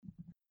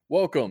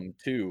Welcome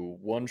to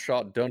One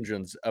Shot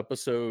Dungeons,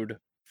 episode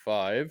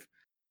 5.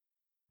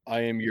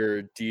 I am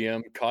your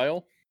DM,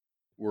 Kyle.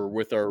 We're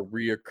with our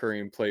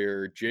reoccurring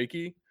player,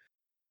 Jakey,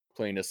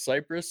 playing as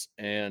Cypress,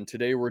 and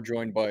today we're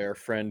joined by our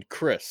friend,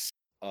 Chris.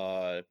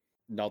 Not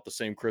the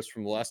same Chris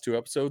from the last two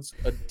episodes,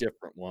 a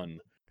different one.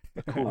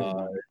 A cool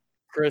one.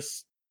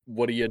 Chris,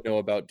 what do you know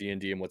about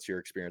D&D and what's your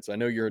experience? I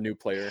know you're a new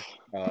player.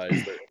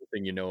 Is there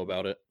anything you know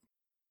about it?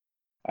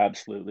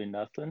 Absolutely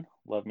nothing.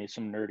 Love me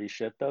some nerdy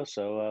shit though,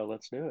 so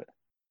let's do it.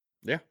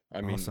 Yeah,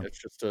 I mean, Awesome.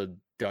 it's just a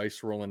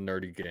dice rolling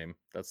nerdy game.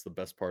 That's the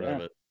best part Yeah.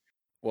 of it.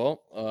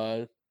 Well,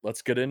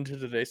 let's get into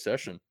today's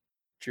session.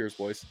 Cheers,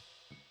 boys.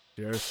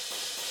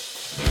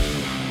 Cheers.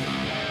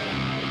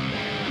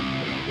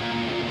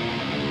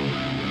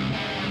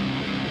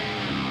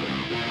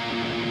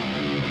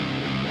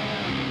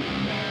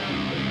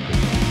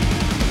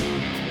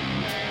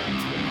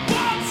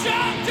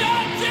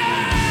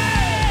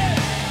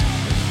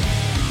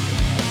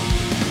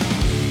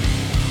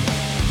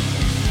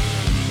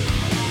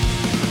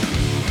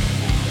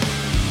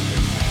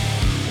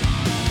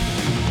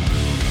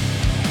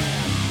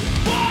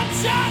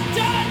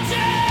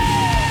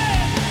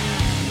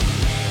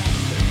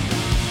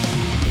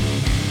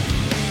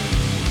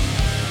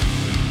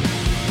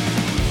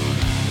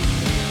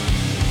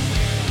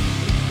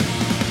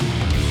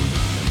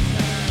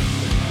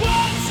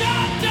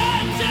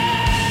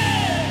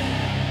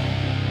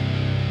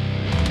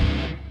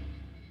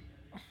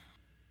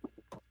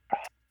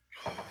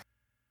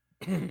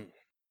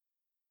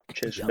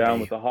 Chasing Yummy. down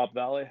with the Hop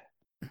Valley.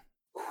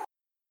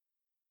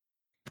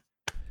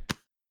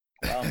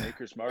 Wow,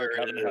 Maker's Mark. There it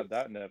Haven't had is.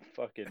 that in a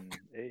fucking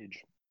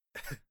age.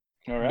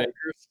 All right.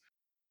 Makers.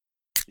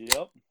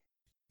 Yep.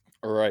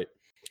 All right.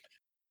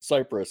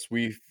 Cypress,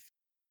 we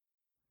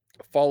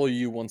follow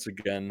you once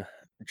again,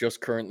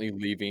 just currently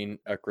leaving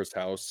Ekra's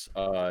house.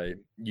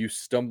 You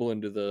stumble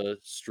into the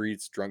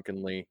streets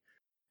drunkenly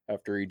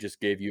after he just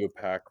gave you a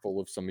pack full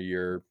of some of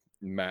your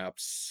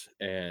maps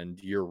and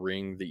your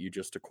ring that you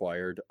just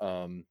acquired.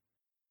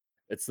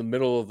 It's the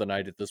middle of the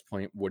night at this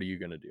point. What are you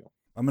gonna do?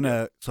 I'm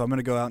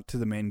gonna go out to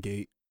the main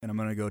gate and I'm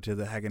gonna go to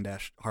the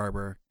Hagendash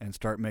Harbor and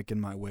start making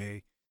my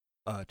way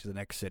to the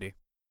next city.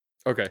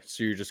 Okay,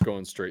 so you're just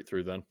going straight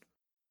through then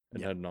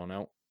and Yeah. heading on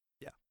out?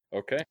 Yeah.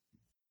 Okay.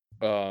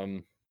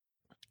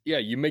 Yeah,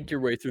 you make your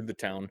way through the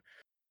town.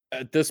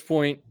 At this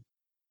point,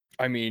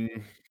 I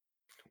mean,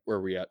 where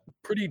are we at?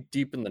 Pretty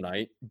deep in the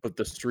night, but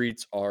the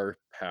streets are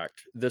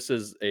packed. This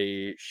is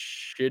a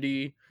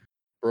shitty,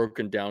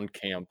 broken down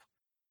camp,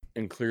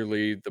 and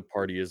clearly the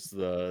party is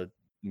the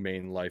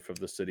main life of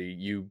the city.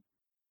 You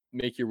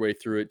make your way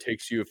through it,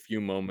 takes you a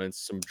few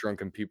moments. Some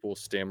drunken people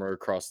stammer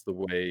across the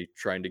way,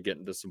 trying to get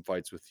into some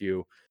fights with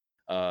you.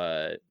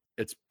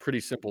 It's pretty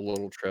simple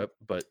little trip,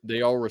 but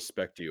they all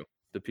respect you,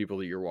 the people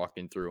that you're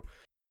walking through.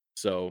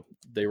 So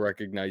they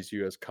recognize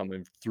you as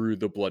coming through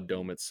the Blood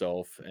Dome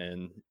itself,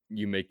 and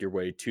you make your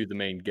way to the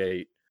main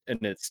gate, and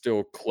it's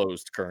still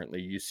closed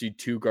currently. You see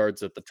two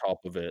guards at the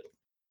top of it,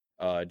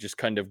 just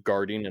kind of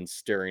guarding and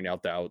staring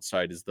out the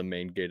outside as the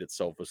main gate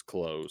itself is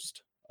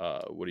closed.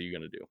 What are you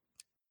going to do?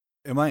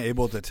 Am I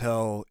able to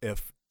tell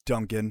if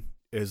Duncan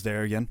is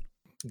there again?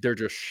 They're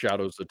just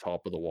shadows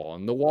atop of the wall,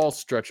 and the wall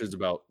stretches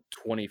about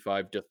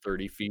 25 to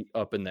 30 feet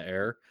up in the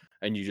air,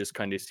 and you just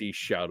kind of see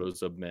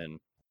shadows of men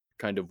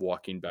kind of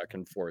walking back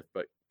and forth,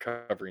 but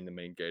covering the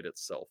main gate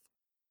itself.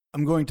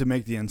 I'm going to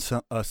make the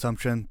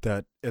assumption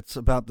that it's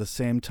about the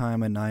same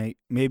time of night,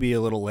 maybe a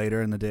little later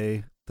in the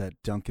day, that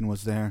Duncan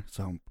was there.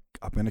 So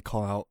I'm going to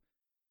call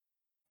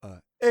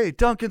out, "Hey,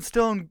 Duncan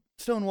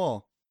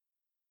Stonewall!"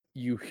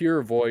 You hear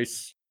a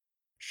voice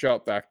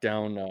shout back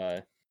down,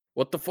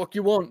 "What the fuck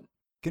you want?"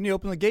 Can you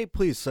open the gate,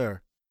 please,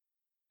 sir?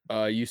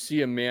 You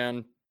see a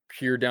man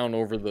peer down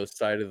over the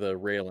side of the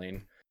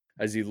railing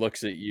as he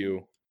looks at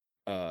you,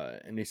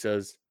 and he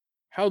says,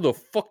 "How the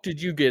fuck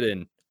did you get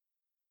in?"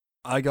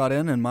 I got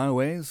in my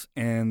ways,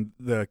 and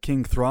the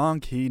King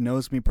Throng, he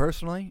knows me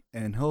personally,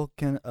 and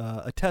can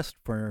attest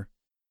for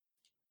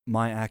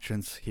my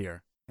actions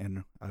here,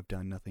 and I've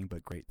done nothing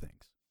but great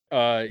things.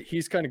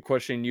 He's kind of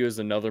questioning you as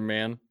another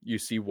man. You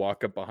see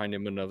walk up behind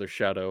him another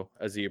shadow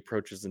as he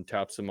approaches and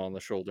taps him on the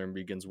shoulder and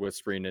begins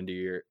whispering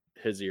into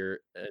his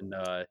ear and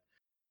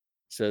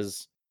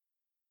says,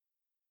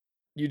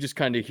 you just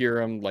kind of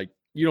hear him, like,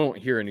 you don't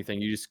hear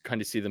anything. You just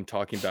kind of see them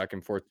talking back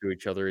and forth to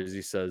each other as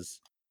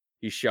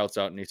he shouts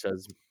out and he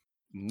says,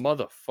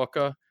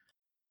 "Motherfucker,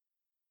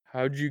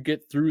 how'd you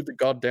get through the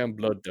goddamn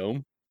Blood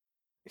Dome?"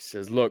 He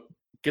says, "Look,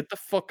 get the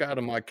fuck out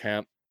of my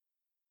camp.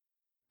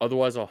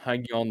 Otherwise, I'll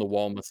hang you on the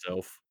wall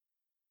myself."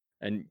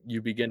 And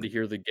you begin to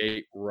hear the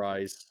gate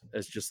rise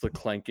as just the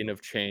clanking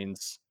of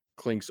chains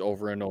clinks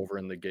over and over,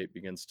 and the gate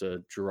begins to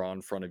draw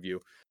in front of you.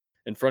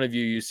 In front of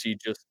you, you see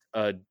just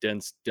a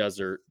dense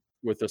desert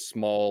with a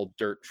small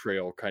dirt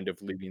trail kind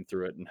of leading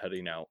through it and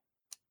heading out.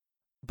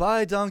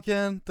 Bye,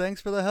 Duncan.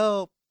 Thanks for the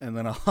help. And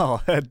then I'll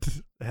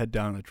head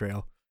down the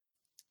trail.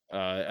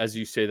 As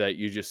you say that,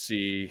 you just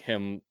see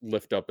him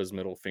lift up his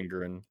middle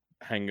finger and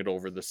hang it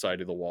over the side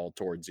of the wall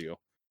towards you.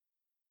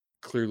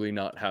 clearly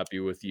not happy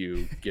with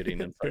you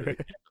getting inside of the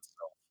camp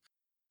itself.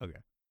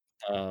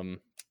 Okay.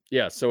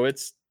 Yeah, so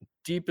it's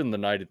deep in the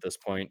night at this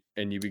point,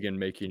 and you begin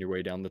making your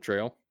way down the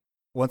trail.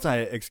 Once I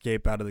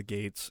escape out of the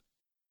gates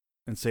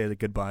and say the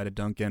goodbye to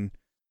Duncan,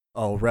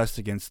 I'll rest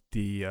against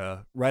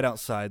the right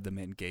outside the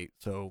main gate.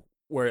 So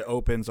where it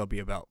opens, I'll be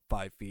about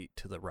 5 feet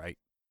to the right.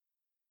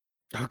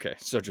 Okay,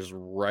 so just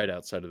right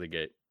outside of the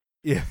gate.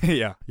 Yeah,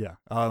 yeah.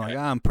 I'm like,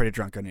 I'm pretty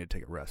drunk. I need to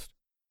take a rest.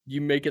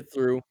 You make it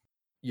through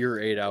your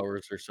 8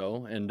 hours or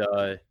so, and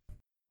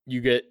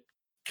you get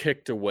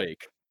kicked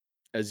awake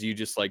as you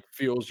just like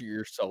feels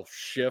yourself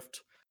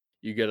shift.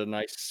 You get a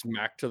nice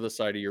smack to the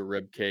side of your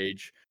rib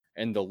cage,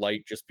 and the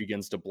light just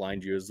begins to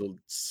blind you as the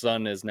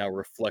sun is now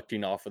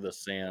reflecting off of the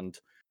sand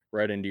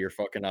right into your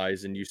fucking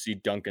eyes, and you see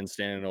Duncan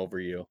standing over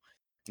you,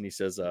 and he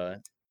says,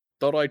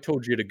 "Thought I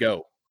told you to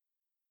go."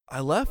 I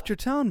left your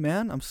town,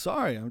 man. I'm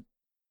sorry.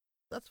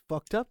 That's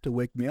fucked up to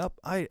wake me up.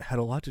 I had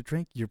a lot to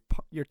drink.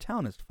 Your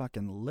town is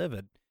fucking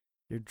livid.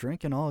 You're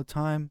drinking all the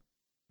time.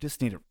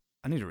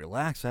 I need to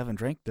relax. I haven't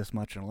drank this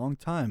much in a long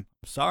time.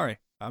 I'm sorry.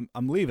 I'm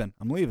leaving.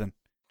 I'm leaving.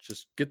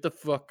 Just get the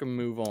fucking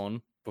move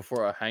on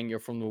before I hang you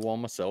from the wall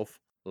myself.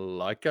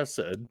 Like I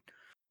said.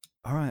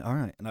 All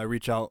right. And I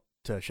reach out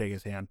to shake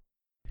his hand.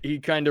 He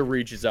kind of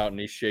reaches out and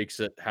he shakes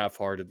it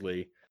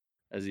half-heartedly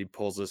as he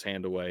pulls his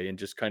hand away and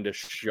just kind of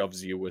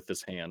shoves you with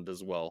his hand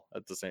as well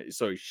at the same.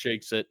 So he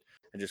shakes it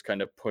and just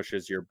kind of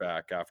pushes your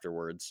back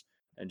afterwards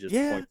and just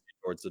points you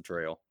towards the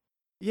trail.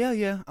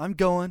 Yeah. I'm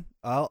going.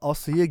 I'll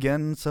see you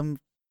again some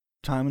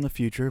time in the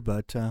future,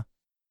 but I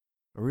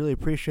really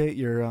appreciate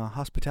your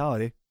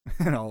hospitality.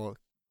 And I'll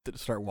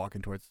start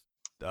walking towards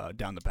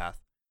down the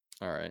path.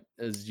 All right.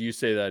 As you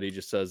say that, he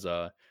just says,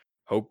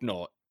 "Hope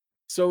not."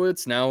 So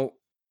it's now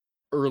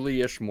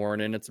early-ish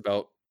morning. It's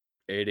about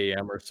 8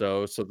 a.m. or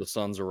so. So the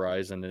sun's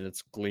rising and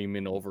it's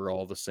gleaming over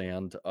all the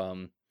sand.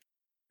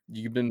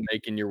 You've been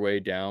making your way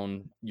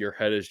down. Your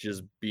head is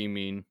just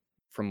beaming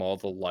from all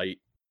the light.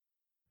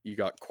 You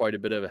got quite a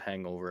bit of a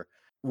hangover.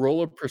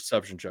 Roll a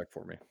perception check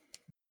for me.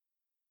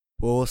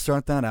 Well, we'll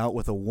start that out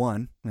with a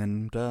 1,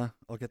 and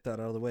I'll get that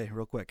out of the way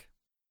real quick.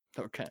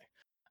 Okay.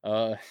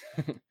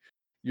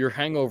 Your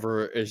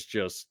hangover is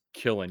just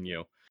killing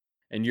you.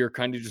 And you're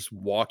kind of just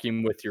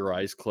walking with your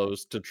eyes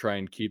closed to try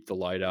and keep the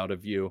light out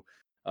of you.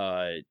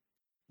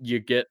 You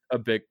get a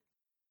bit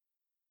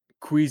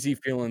queasy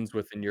feelings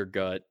within your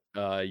gut.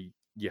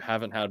 You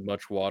haven't had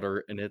much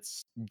water, and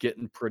it's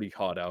getting pretty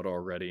hot out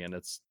already, and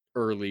it's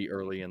early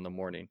in the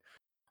morning.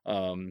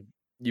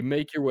 You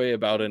make your way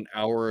about an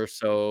hour or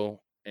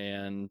so,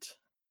 and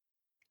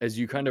as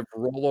you kind of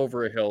roll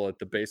over a hill at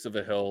the base of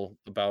a hill,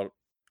 about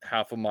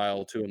half a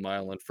mile to a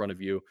mile in front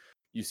of you,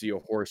 you see a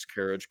horse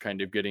carriage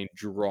kind of getting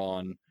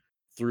drawn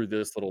through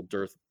this little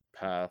dirt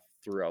path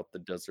throughout the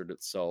desert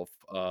itself.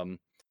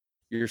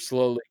 You're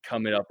slowly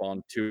coming up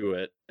onto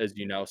it as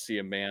you now see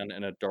a man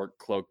in a dark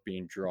cloak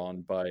being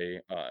drawn by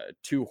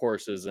 2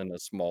 horses and a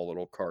small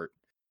little cart.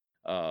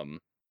 Um,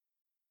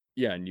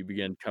 yeah, and you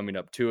begin coming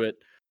up to it.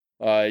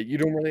 You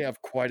don't really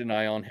have quite an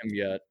eye on him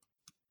yet,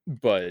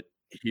 but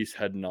he's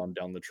heading on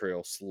down the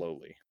trail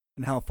slowly.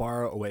 And how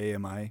far away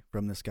am I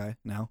from this guy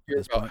now? You're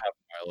about half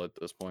a mile at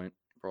this point,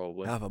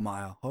 probably. Half a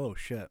mile. Oh,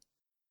 shit.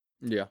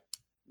 Yeah.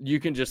 You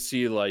can just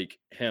see, like,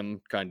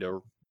 him kind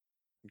of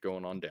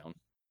going on down.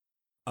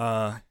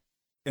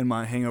 In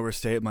my hangover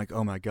state, I'm like,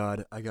 oh my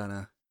god, I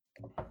gotta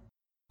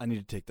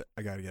get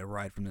a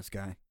ride from this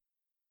guy.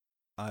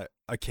 I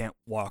can't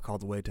walk all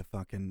the way to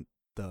fucking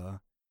the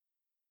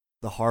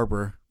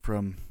harbor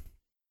from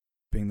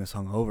being this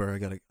hungover.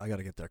 I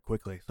gotta get there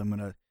quickly. So I'm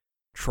gonna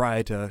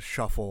try to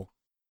shuffle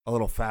a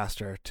little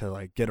faster to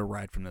like get a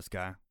ride from this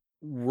guy.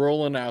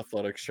 Roll an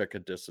athletics check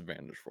at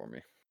disadvantage for me.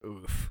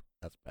 Oof,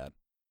 that's bad.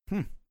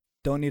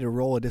 Don't need to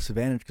roll a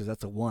disadvantage because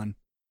that's a 1.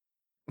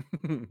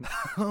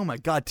 Oh my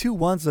god, 2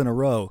 1s in a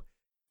row.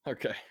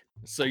 Okay.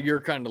 So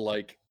you're kind of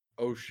like,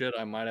 oh shit,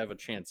 I might have a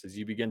chance. As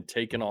you begin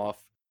taking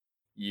off,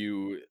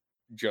 you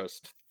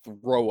just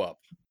throw up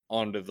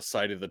onto the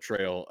side of the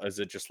trail as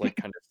it just like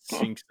kind of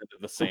sinks into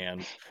the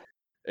sand.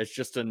 It's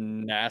just a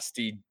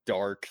nasty,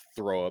 dark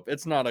throw up.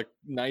 It's not a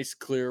nice,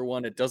 clear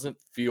one. It doesn't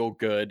feel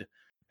good.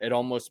 It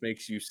almost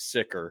makes you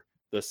sicker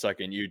the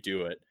second you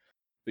do it.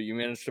 But you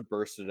manage to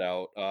burst it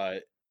out.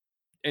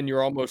 And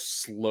you're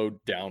almost slowed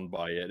down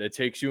by it. It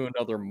takes you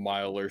another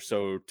mile or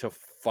so to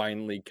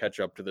finally catch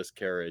up to this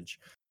carriage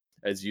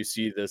as you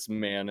see this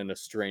man in a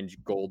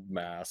strange gold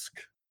mask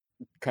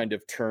kind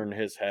of turn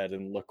his head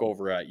and look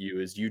over at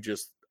you as you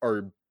just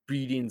are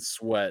beating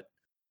sweat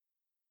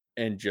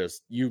and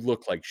just, you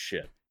look like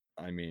shit.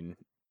 I mean,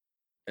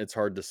 it's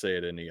hard to say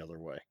it any other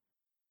way.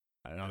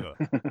 I don't know.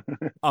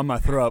 On my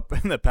throw up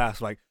in the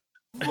past, like,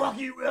 fuck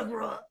you,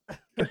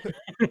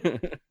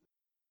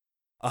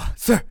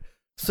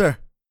 Sir,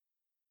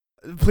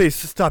 please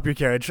stop your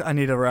carriage. I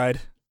need a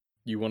ride.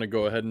 You want to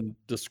go ahead and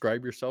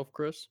describe yourself,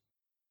 Chris?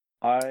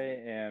 I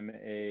am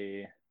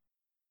a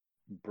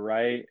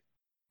bright,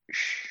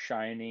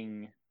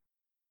 shining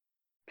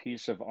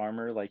piece of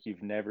armor like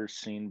you've never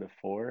seen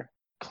before,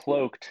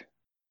 cloaked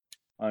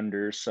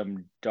under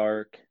some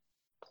dark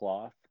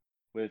cloth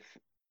with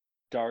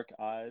dark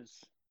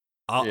eyes.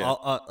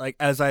 I'll like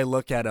as I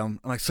look at him,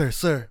 I'm like,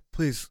 sir,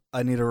 please,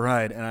 I need a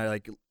ride, and I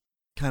like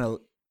kind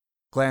of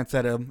glance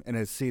at him and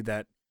I see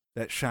that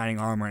shining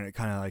armor, and it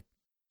kind of like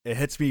it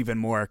hits me even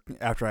more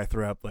after I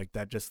throw up like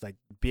that, just like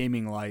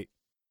beaming light,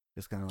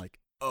 just kind of like,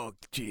 oh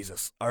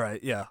Jesus, all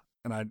right, yeah,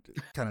 and I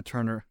kind of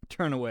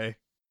turn away.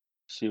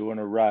 So you want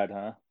to ride,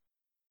 huh?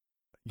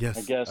 Yes,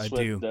 I guess I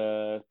with do.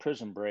 the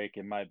prison break,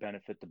 it might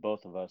benefit the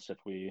both of us if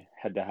we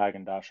head to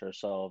Haagen-Dazs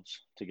ourselves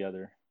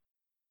together.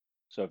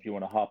 So if you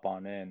want to hop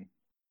on in,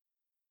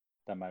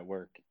 that might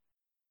work.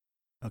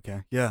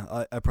 Okay,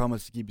 yeah, I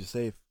promise to keep you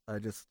safe.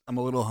 I'm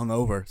a little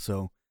hungover,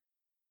 so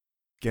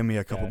give me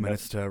a couple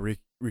minutes to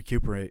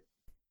recuperate.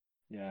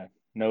 Yeah,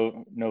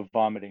 no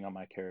vomiting on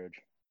my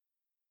carriage.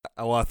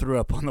 Well, I threw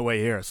up on the way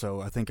here,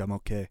 so I think I'm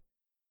okay.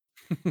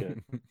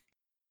 Good.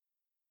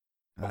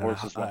 The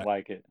horses won't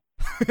like it.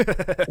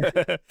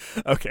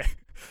 Okay,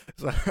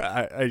 so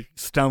I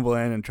stumble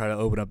in and try to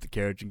open up the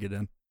carriage and get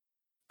in.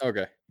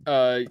 Okay.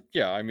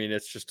 Yeah, I mean,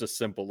 it's just a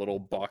simple little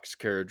box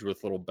carriage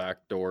with little back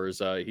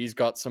doors. He's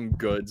got some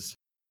goods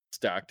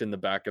stacked in the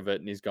back of it,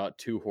 and he's got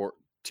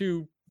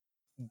two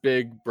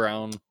big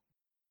brown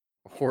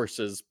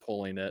horses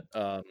pulling it.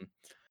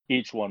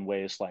 Each one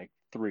weighs like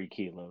 3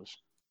 kilos.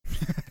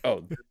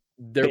 Oh,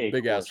 they're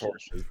big ass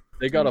horses. horses.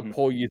 They gotta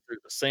pull you through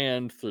the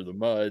sand, through the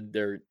mud.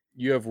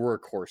 You have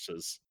work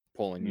horses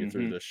pulling you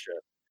through this shit.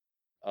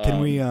 Can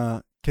we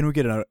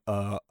get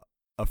a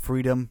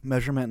freedom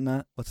measurement in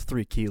that? What's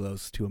 3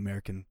 kilos to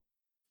American?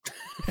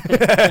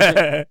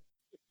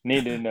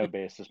 Need to know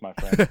basis, my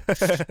friend.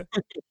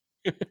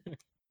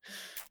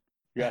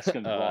 You're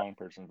asking the wrong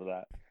person for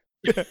that.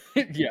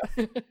 Yeah.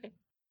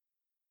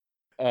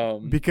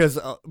 Because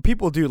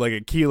people do like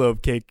a kilo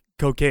of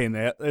cocaine.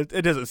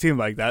 It doesn't seem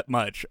like that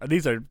much.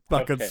 These are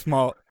fucking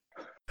small.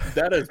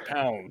 That is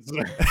pounds.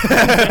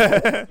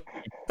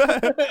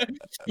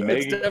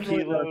 Mega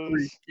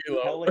kilos,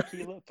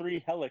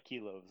 three hella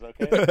kilos,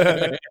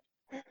 okay?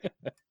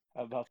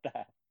 How about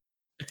that?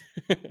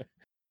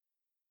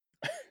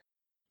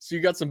 So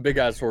you got some big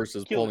ass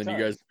horses pulling you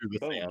guys through the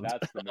sand.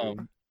 That's the move.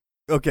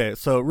 Okay,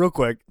 so real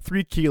quick,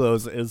 3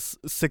 kilos is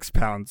 6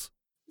 pounds.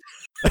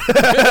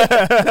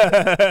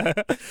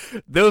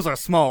 Those are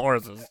small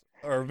horses,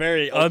 or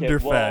very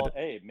underfed. Well,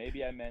 hey,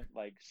 maybe I meant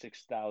like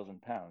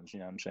 6,000 pounds. You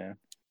know what I'm saying?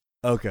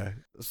 Okay,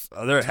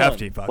 so they're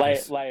hefty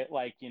fuckers. Like I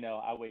weigh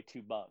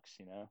 $2.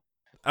 You know.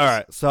 All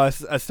right, so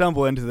I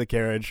stumble into the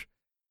carriage.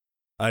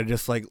 I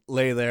just like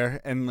lay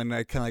there, and then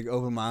I kind of like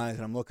open my eyes,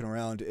 and I'm looking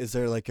around. Is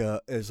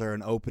there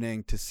an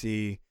opening to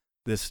see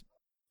this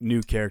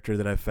new character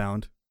that I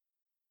found?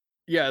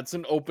 Yeah, it's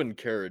an open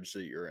carriage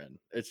that you're in.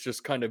 It's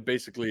just kind of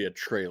basically a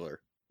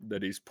trailer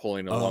that he's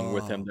pulling along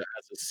with him that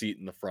has a seat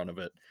in the front of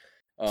it.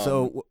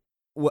 So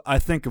I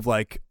think of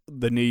like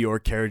the New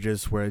York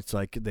carriages where it's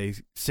like they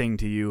sing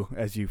to you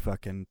as you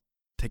fucking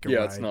take a ride.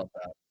 Yeah, it's not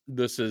that.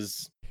 This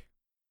is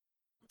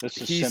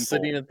he's simple.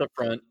 Sitting at the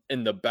front.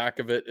 In the back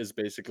of it is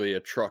basically a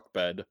truck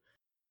bed.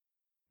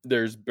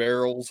 There's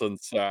barrels and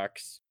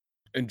sacks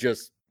and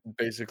just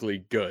basically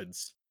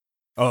goods.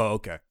 Oh,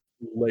 okay.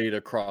 Laid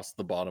across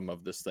the bottom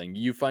of this thing.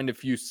 You find a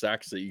few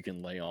sacks that you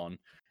can lay on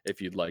if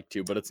you'd like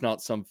to, but it's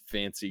not some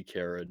fancy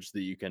carriage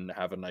that you can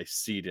have a nice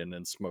seat in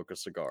and smoke a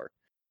cigar.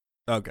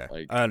 Okay,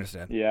 I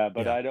understand. Yeah,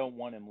 but I don't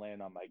want him laying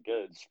on my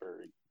goods for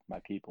my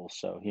people,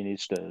 so he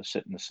needs to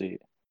sit in the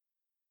seat.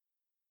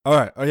 All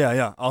right. Oh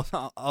yeah.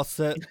 I'll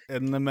sit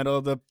in the middle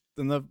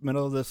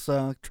of this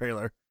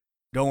trailer.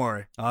 Don't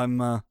worry.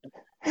 I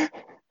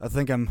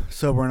think I'm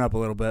sobering up a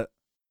little bit.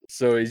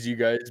 So as you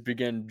guys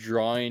begin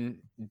drawing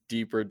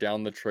deeper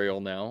down the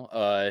trail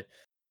now,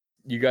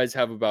 you guys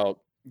have about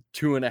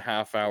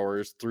 2.5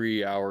 hours,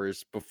 3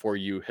 hours before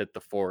you hit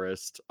the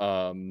forest.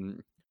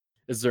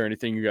 Is there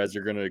anything you guys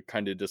are going to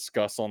kind of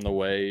discuss on the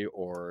way,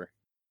 or?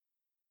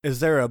 Is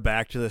there a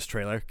back to this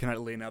trailer? Can I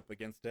lean up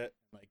against it,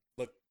 like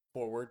look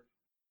forward?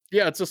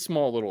 Yeah, it's a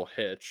small little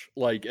hitch.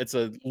 Like it's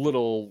a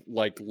little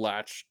like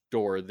latch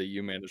door that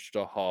you managed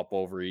to hop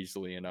over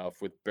easily enough,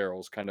 with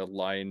barrels kind of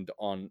lined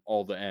on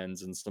all the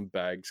ends and some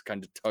bags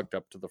kind of tucked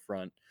up to the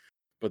front.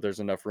 But there's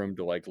enough room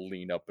to like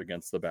lean up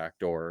against the back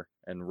door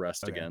and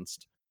rest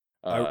against.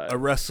 I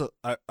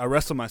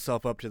wrestle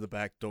myself up to the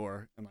back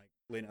door and like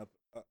lean up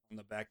on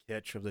the back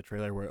hitch of the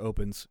trailer where it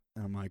opens,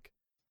 and I'm like,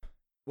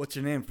 "What's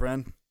your name,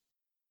 friend?"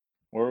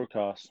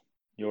 Orokos.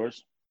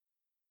 Yours?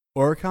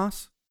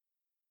 Orokos?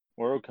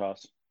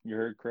 Orokos. You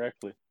heard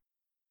correctly.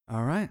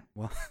 All right.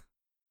 Well,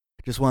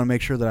 I just want to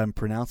make sure that I'm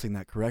pronouncing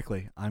that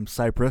correctly. I'm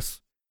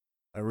Cypress.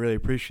 I really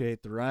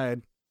appreciate the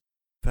ride.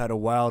 I've had a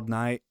wild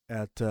night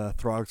at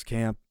Throg's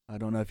camp. I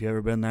don't know if you've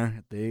ever been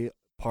there. They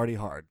party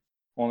hard.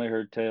 Only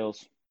heard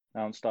tales. I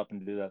don't stop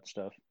and do that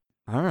stuff.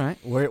 All right.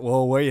 Where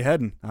are you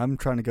heading? I'm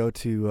trying to go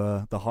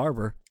to the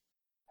harbor.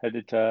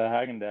 Headed to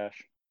Haagen-Dazs.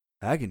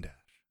 Haagen-Dazs.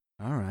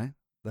 All right.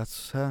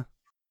 That's that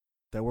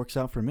works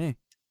out for me.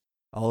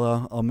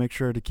 I'll make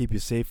sure to keep you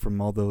safe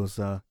from all those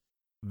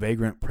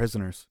vagrant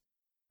prisoners.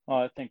 Oh,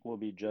 I think we'll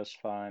be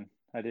just fine.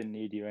 I didn't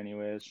need you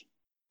anyways.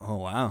 Oh,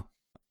 wow.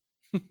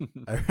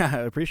 I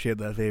appreciate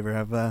that favor.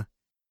 I've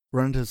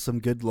run into some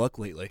good luck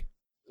lately.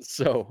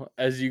 So,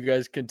 as you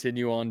guys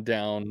continue on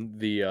down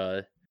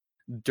the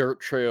dirt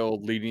trail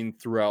leading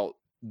throughout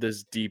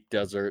this deep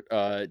desert,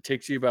 it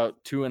takes you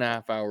about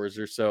 2.5 hours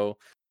or so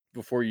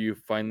before you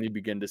finally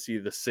begin to see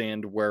the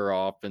sand wear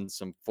off and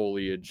some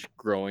foliage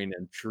growing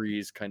and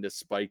trees kind of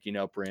spiking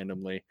up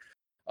randomly.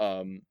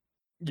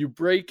 You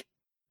break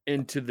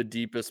into the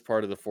deepest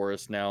part of the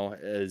forest now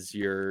as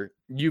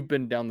you've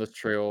been down this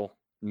trail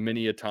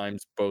many a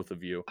times, both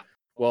of you.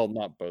 Well,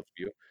 not both of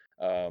you.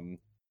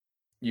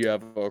 You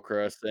have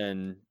Okras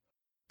and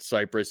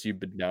Cypress, you've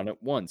been down it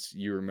once.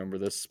 You remember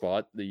this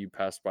spot that you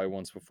passed by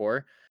once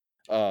before.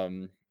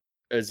 Um,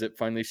 as it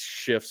finally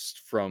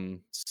shifts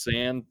from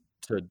sand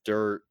to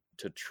dirt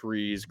to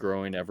trees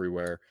growing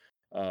everywhere.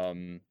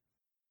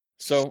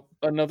 So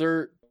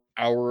another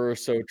hour or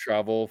so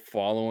travel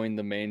following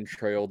the main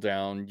trail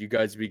down, you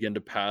guys begin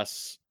to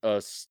pass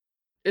us.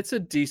 It's a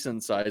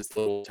decent sized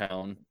little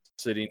town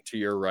sitting to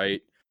your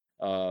right.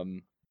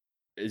 Um,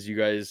 as you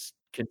guys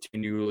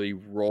continually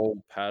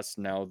roll past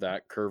now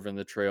that curve in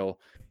the trail,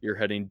 you're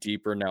heading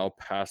deeper now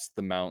past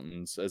the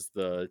mountains as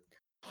the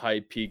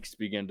high peaks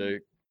begin to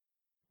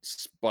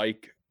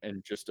spike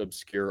and just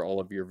obscure all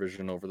of your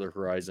vision over the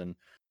horizon.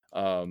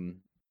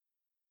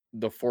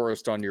 The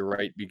forest on your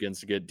right begins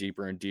to get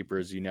deeper and deeper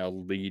as you now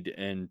lead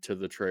into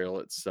the trail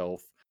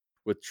itself,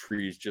 with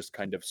trees just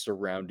kind of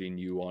surrounding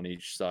you on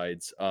each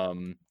sides.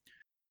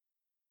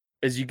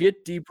 As you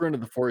get deeper into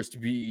the forest,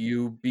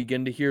 you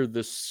begin to hear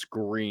the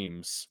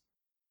screams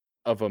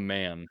of a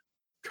man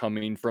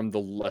coming from the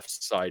left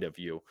side of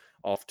you,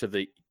 off to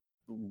the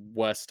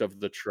west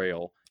of the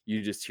trail.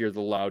 You just hear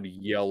the loud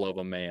yell of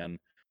a man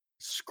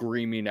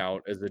screaming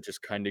out as it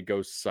just kind of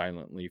goes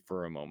silently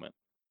for a moment.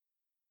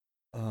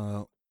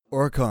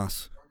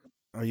 Orkos,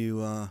 are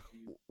you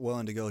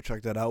willing to go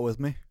check that out with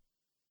me?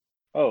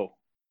 Oh,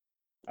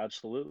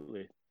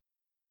 absolutely.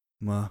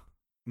 I'm a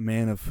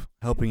man of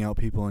helping out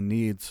people in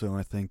need, so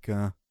I think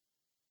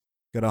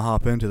gotta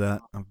hop into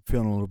that. I'm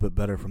feeling a little bit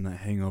better from that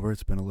hangover.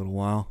 It's been a little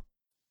while.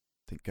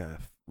 I think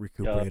I've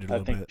recuperated a I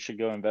little think bit. we should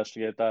go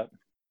investigate that.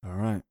 All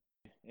right.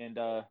 And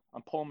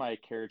I'm pulling my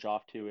carriage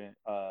off to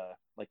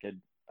like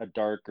a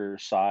darker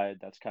side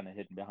that's kind of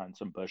hidden behind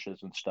some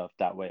bushes and stuff.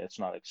 That way, it's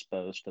not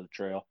exposed to the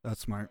trail.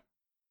 That's smart.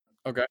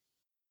 Okay.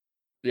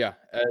 Yeah,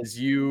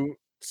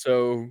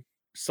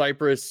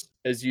 Cypress,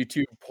 as you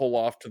two pull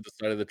off to the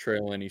side of the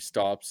trail and he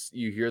stops,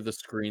 you hear the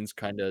screens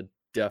kind of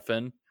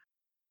deafen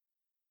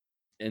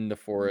in the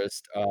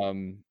forest.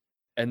 And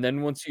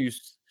then once you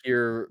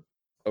hear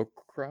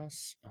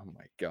Okras, oh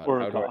my god,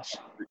 how do Orcos.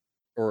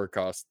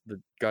 Orikos,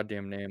 the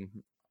goddamn name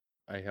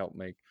I help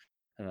make,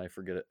 and I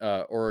forget it.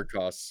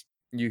 Orikos,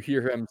 you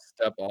hear him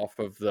step off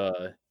of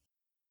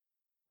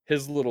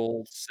his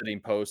little sitting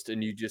post,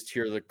 and you just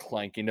hear the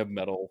clanking of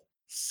metal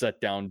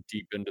set down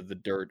deep into the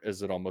dirt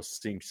as it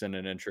almost sinks in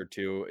an inch or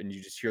two, and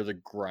you just hear the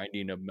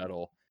grinding of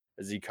metal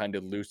as he kind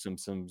of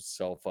loosens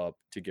himself up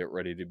to get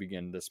ready to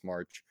begin this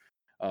march.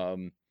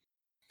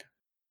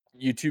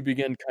 You two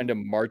begin kind of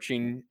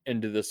marching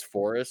into this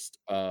forest.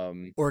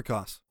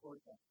 Orkos.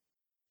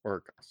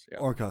 Orcos, yeah.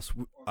 Orkos,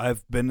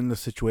 I've been in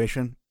this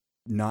situation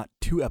not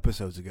 2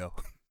 episodes ago.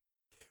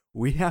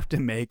 We have to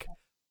make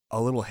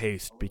a little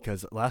haste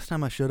because last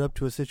time I showed up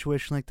to a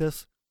situation like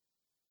this,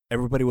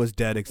 everybody was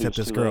dead except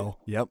this girl.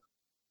 Yep.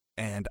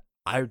 And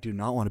I do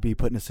not want to be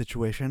put in a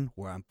situation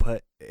where I'm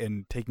put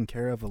in taking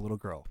care of a little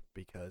girl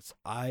because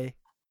I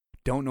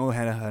don't know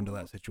how to handle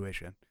that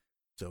situation.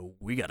 So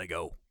we gotta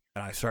go.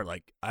 And I start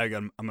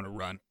I'm gonna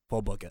run.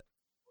 Full book it.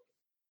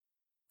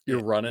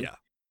 You're running? Yeah.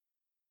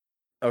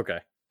 Okay.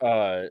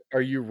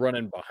 Are you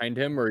running behind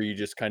him or are you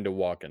just kind of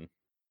walking?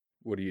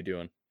 What are you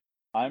doing?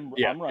 I'm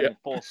running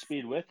full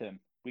speed with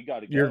him. We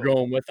gotta go. You're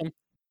going with him?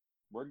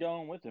 We're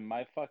going with him.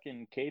 My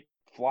fucking cape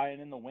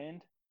flying in the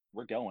wind.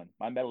 We're going.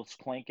 My metal's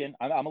clanking.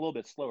 I'm a little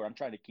bit slower. I'm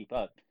trying to keep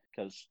up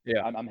because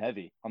I'm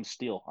heavy. I'm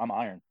steel. I'm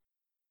iron.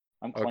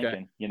 I'm clanking.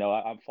 Okay. You know,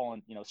 I'm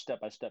falling. You know,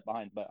 step by step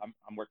behind, but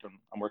I'm working.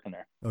 I'm working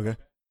there.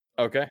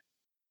 Okay.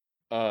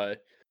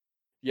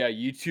 Yeah.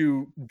 You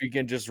two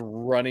begin just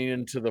running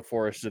into the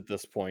forest at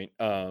this point.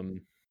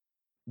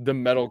 The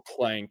metal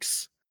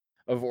clanks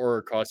of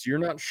Orikos. You're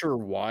not sure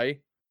why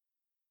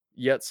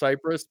yet,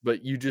 Cypress,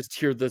 but you just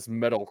hear this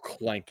metal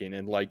clanking,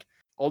 and like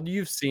all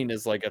you've seen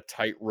is like a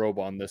tight robe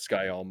on this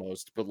guy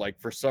almost, but like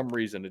for some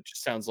reason it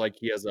just sounds like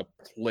he has a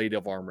plate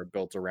of armor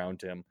built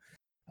around him.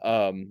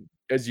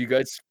 As you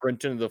guys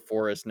sprint into the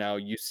forest now,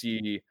 you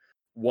see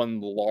one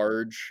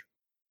large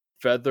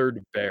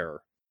feathered bear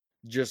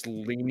just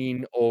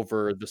leaning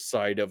over the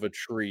side of a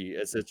tree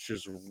as it's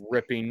just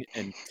ripping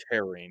and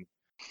tearing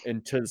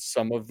into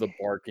some of the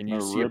bark, and you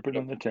see ripping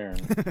and the tearing.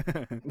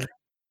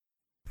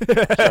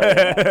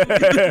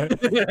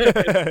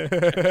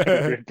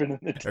 Ripping and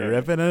the tearing.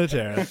 Ripping and the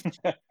tearing.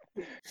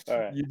 All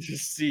right. You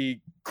just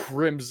see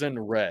crimson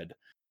red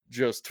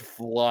just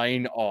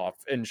flying off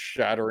and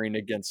shattering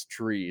against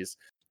trees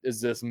as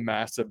this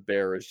massive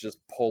bear is just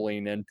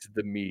pulling into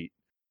the meat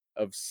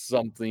of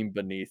something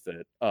beneath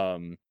it.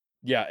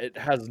 Yeah, it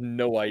has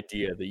no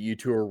idea that you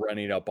two are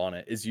running up on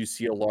it. As you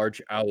see a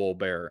large owl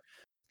bear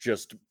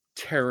just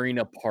tearing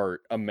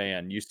apart a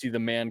man. You see the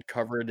man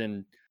covered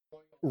in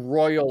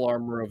royal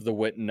armor of the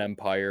Witten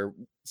Empire.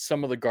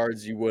 Some of the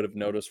guards you would have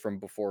noticed from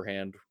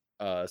beforehand,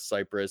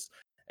 Cyprus,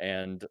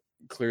 and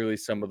clearly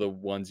some of the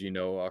ones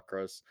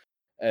Akros,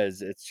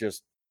 as it's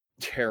just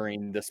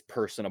tearing this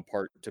person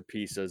apart to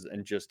pieces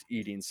and just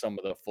eating some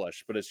of the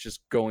flesh, but it's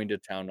just going to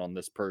town on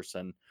this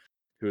person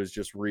who has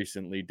just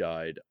recently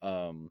died.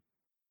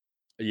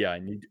 Yeah,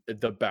 and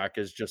the back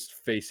is just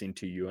facing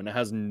to you, and it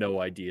has no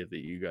idea that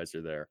you guys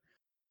are there.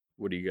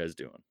 What are you guys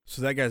doing?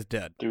 So that guy's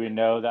dead. Do we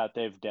know that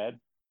they've dead?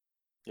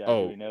 Yeah,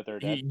 do we know they're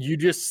dead? You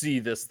just see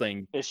this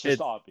thing. It's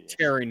just obvious.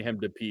 Tearing him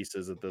to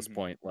pieces at this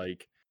point.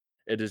 Like,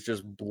 it is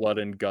just blood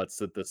and guts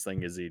that this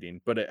thing is eating,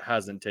 but it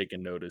hasn't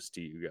taken notice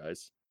to you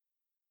guys.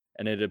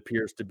 And it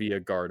appears to be a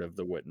guard of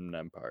the Witten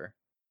Empire.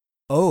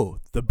 Oh,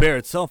 the bear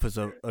itself is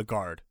a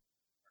guard.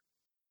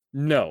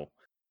 No.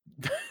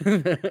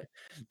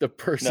 the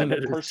person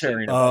is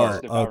tearing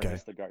apart. Okay.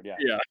 The guard, yeah.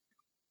 Yeah.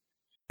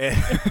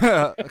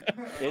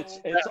 It's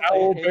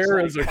owl bear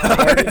is a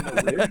guard in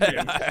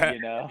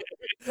the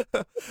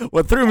room,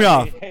 What threw me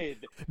off?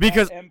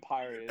 Because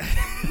Empire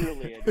is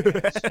really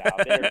advanced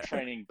now. They're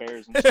training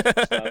bears and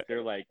stuff.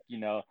 They're like,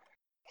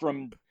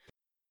 from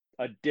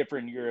a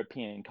different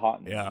European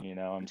continent. Yeah. You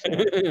know what I'm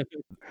saying?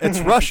 It's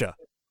Russia.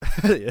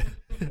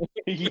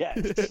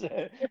 Yes.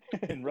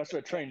 And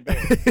Russia trained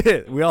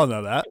bears. We all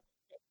know that.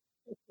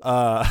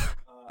 All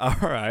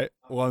right.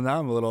 Well, now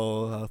I'm a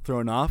little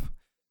thrown off.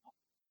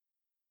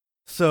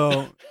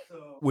 So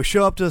we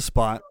show up to the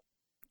spot.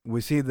 We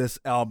see this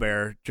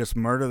owlbear just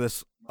murder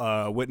this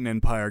Witten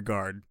Empire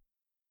guard.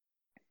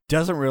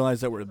 Doesn't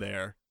realize that we're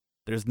there.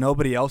 There's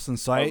nobody else in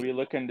sight. Are we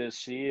looking to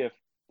see if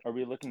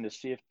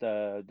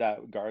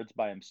that guard's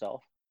by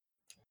himself?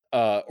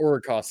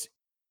 Orikos,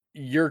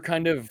 you're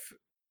kind of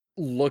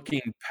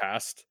looking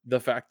past the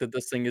fact that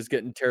this thing is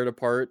getting teared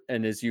apart,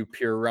 and as you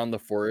peer around the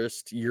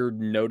forest, you're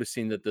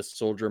noticing that this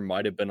soldier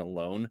might have been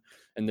alone,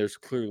 and there's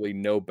clearly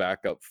no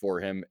backup for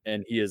him,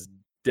 and he is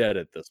dead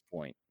at this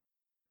point.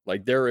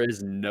 Like, there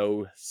is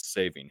no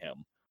saving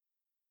him.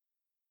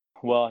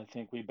 Well, I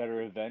think we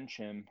better avenge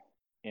him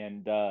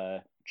and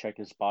check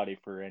his body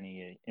for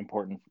any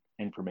important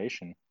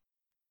information.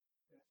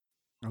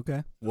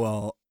 Okay.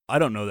 Well, I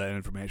don't know that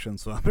information,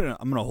 so I'm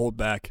gonna hold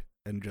back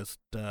and just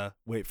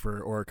wait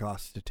for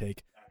Orikos to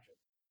take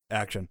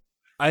action.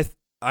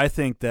 I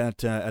think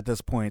that at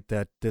this point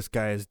that this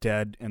guy is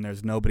dead and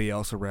there's nobody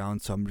else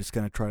around, so I'm just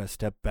gonna try to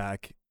step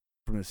back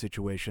from the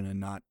situation and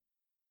not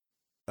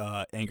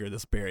anger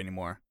this bear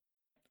anymore.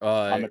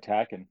 I'm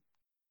attacking.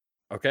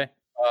 Okay.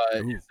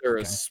 Is there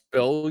a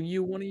spell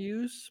you want to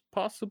use,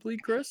 possibly,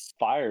 Chris?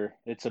 Fire.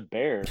 It's a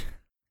bear.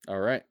 All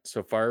right.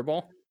 So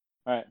fireball.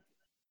 All right.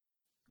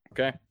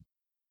 Okay.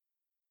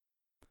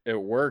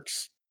 It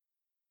works.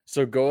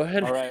 So go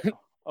ahead. All right.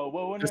 Oh,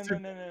 whoa, no.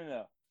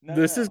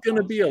 This is going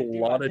to be a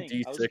lot of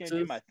D6s. I was going to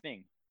do my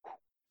thing.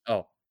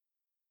 Oh.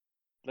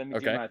 Let me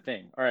do my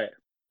thing. All right.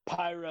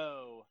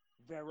 Pyro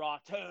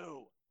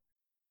Verato.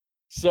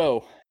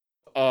 So,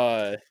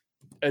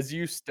 as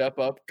you step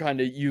up,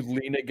 you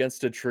lean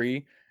against a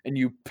tree and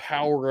you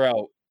power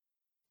out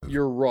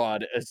your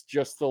rod as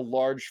just the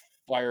large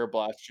fire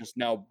blast just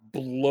now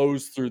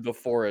blows through the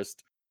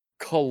forest,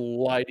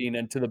 colliding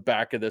into the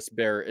back of this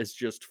bear as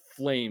just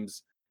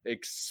flames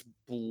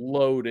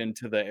explode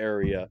into the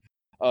area.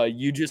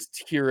 You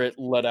just hear it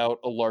let out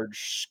a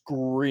large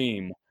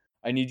scream.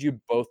 I need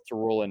you both to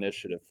roll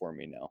initiative for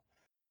me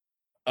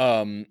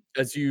now.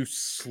 As you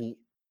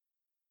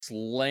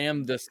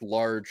slam this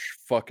large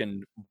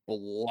fucking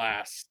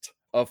blast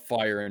of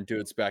fire into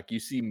its back, you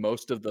see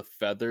most of the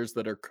feathers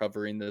that are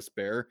covering this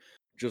bear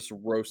just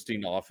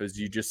roasting off as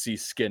you just see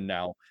skin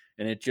now.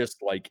 And it just,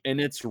 like, in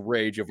its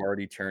rage of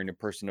already tearing a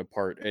person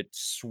apart, it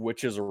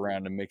switches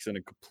around and makes it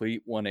a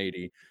complete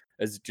 180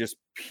 as it just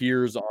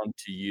peers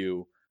onto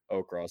you,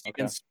 Okros.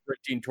 Okay. And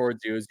sprinting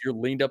towards you as you're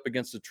leaned up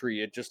against a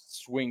tree, it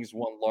just swings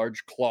one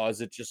large claw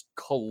as it just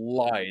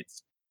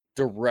collides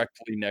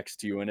directly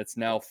next to you, and it's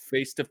now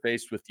face to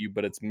face with you,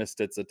 but it's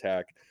missed its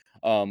attack.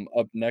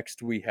 Up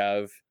next, we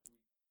have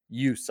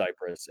you,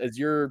 Cypress, as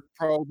you're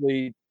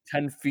probably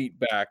 10 feet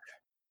back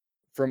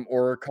from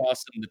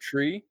Orikos in the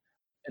tree,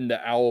 and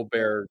the owl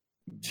bear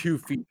 2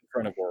 feet in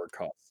front of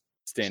Orikos,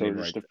 standing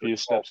so just right a few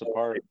steps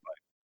apart.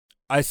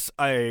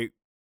 I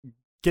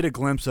get a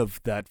glimpse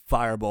of that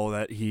fireball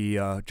that he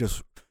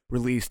just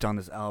released on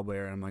this owl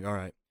bear, and I'm like, all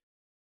right,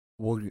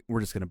 we're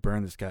just gonna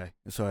burn this guy.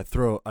 So I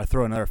throw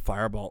another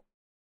fireball,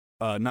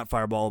 not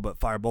fireball, but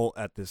firebolt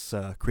at this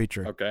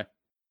creature. Okay.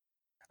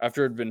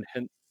 After it had been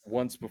hit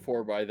once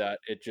before by that,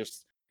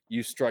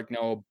 you strike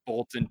now a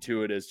bolt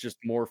into it as just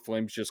more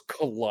flames just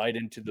collide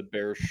into the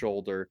bear's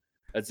shoulder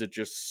as it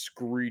just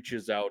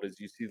screeches out as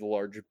you see the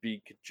large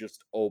beak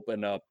just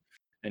open up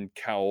and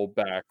cowl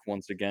back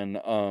once again.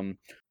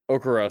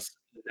 Okaras,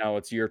 now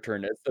it's your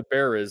turn. As the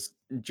bear is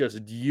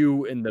just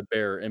you and the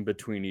bear in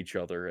between each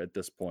other at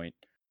this point.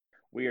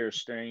 We are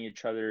staring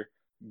each other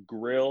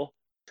grill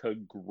to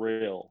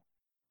grill.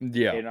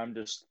 Yeah. And I'm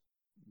just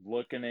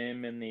looking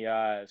him in the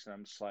eyes, and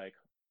I'm just like,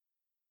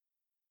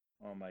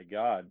 oh my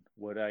God,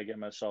 what did I get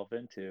myself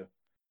into?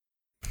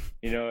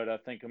 You know what I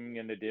think I'm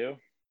going to do?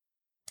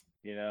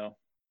 You know,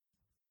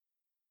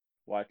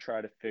 why try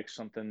to fix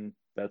something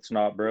that's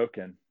not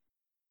broken?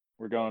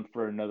 We're going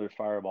for another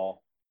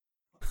fireball.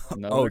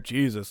 Oh,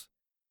 Jesus.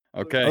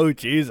 Okay. Oh,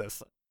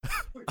 Jesus.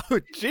 Oh,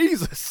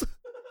 Jesus.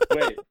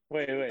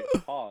 Wait.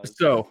 Pause.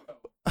 So,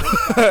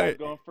 I'm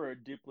going for a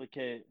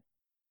duplicate.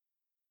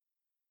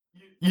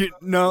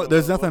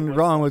 There's nothing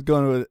wrong with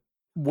going with.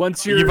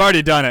 Once You've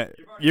already done it.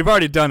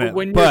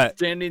 When you're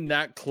standing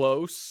that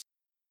close,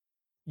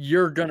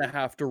 you're gonna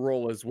have to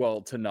roll as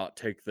well to not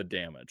take the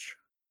damage.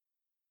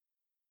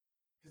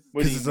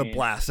 Because it's a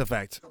blast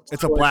effect.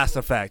 It's a blast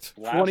effect.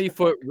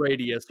 20-foot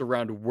radius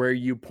around where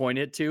you point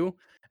it to,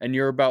 and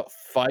you're about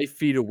 5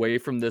 feet away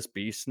from this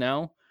beast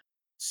now.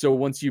 So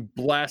once you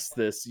blast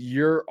this,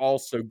 you're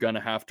also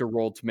gonna have to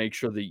roll to make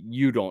sure that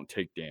you don't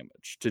take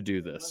damage to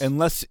do this.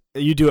 Unless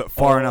you do it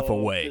far enough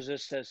away. Because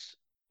it says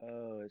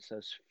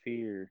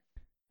fear.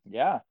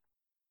 Yeah.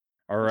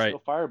 All right.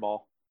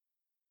 Fireball.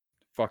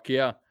 Fuck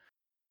yeah.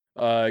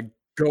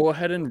 Go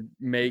ahead and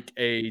make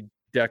a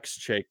dex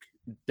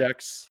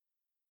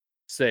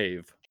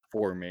save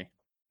for me,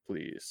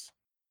 please.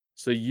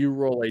 So you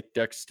roll a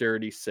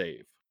dexterity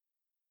save.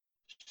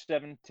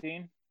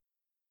 17.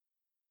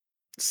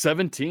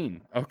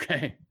 17.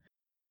 Okay.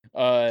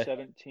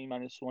 17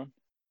 minus 1.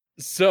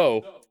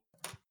 So,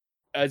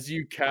 as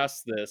you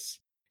cast this,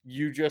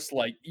 you just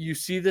you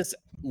see this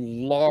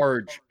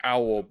large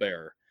owl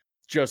bear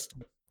just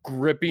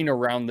gripping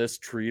around this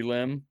tree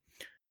limb.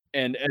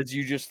 And as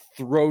you just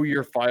throw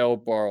your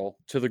fireball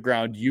to the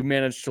ground, you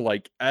manage to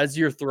as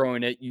you're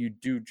throwing it, you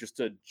do just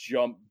a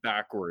jump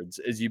backwards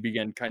as you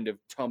begin kind of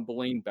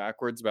tumbling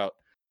backwards about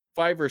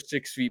 5 or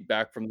 6 feet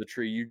back from the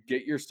tree. You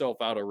get yourself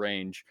out of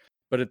range,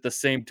 but at the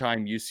same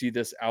time, you see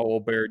this owl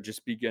bear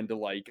just begin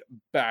to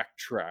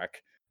backtrack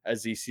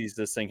as he sees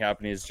this thing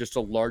happening. It's just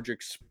a large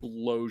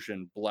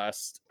explosion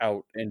blast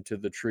out into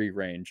the tree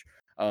range.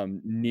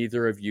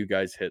 Neither of you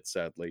guys hit,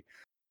 sadly.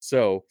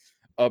 So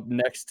up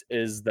next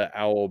is the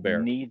owl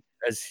bear.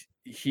 As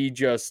he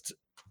just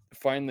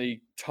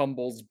finally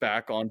tumbles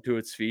back onto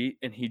its feet,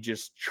 and he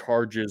just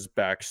charges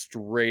back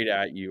straight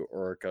at you,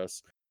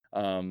 Orcus.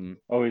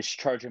 He's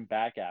charging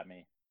back at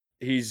me.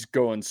 He's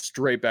going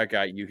straight back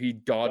at you. He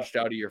dodged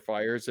out of your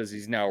fires as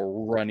he's now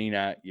running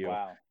at you.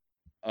 Wow.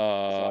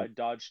 So I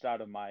dodged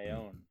out of my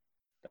own.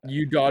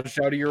 You dodged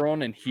out of your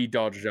own, and he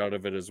dodged out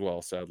of it as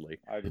well, sadly.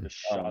 I just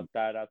shot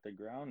that at the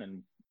ground,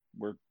 and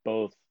we're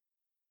both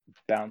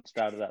bounced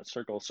out of that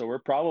circle. So we're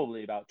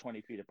probably about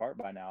 20 feet apart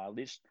by now,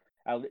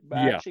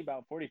 actually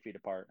about 40 feet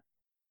apart.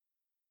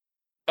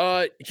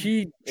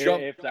 He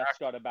jumped if that's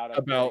got about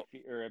 40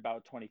 feet, or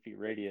about 20 feet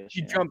radius.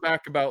 He jumped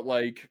back about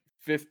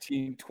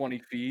 15, 20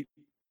 feet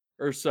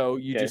or so.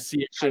 You just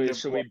see it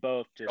so we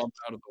both just jump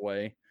out of the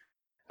way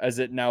as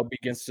it now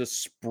begins to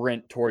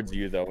sprint towards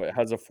you, though. It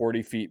has a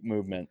 40 feet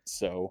movement,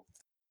 so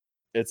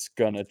it's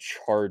gonna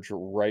charge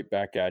right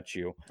back at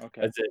you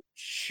as it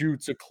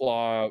shoots a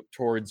claw out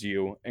towards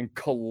you and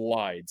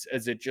collides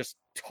as it just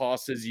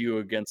tosses you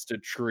against a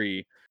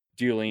tree,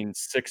 dealing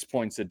 6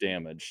 points of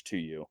damage to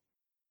you.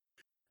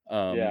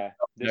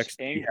 This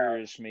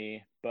angers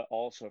me, but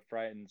also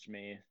frightens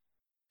me.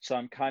 So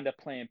I'm kind of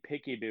playing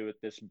peekaboo with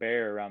this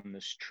bear around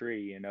this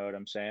tree. You know what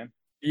I'm saying?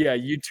 Yeah,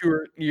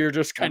 you're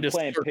just kind of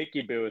playing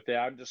peekaboo with it.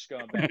 I'm just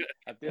going back.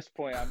 At this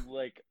point, I'm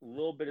a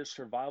little bit of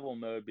survival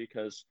mode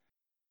because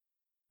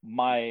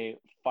my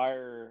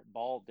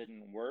fireball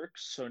didn't work.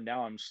 So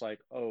now I'm just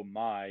oh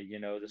my,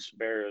 this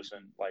bear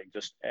isn't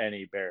just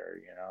any bear.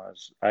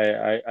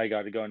 I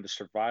got to go into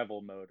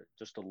survival mode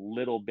just a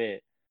little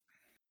bit.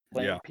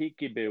 Playing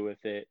peekaboo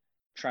with it,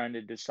 trying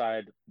to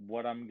decide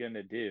what I'm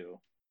gonna do.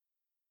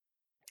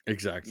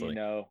 Exactly.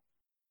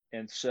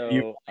 And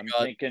so I'm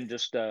thinking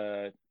just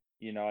I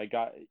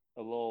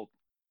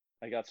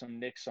got some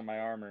nicks on my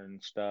armor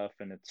and stuff,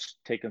 and it's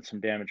taken some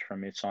damage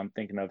from me. So I'm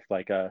thinking of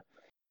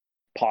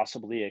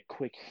possibly a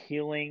quick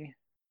healing,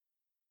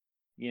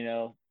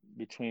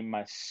 between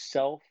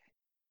myself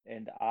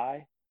and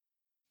I.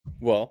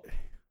 Well,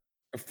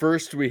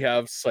 first we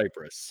have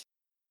Cypress.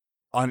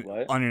 On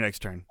your next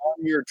turn.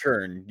 On your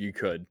turn, you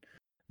could.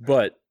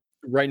 But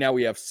right now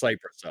we have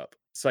Cypress up.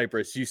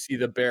 Cypress, you see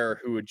the bear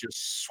who had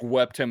just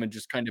swept him and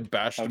just kind of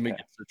bashed him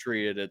against the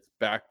tree, and it's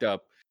backed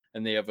up.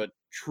 And they have a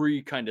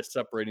tree kind of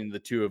separating the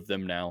two of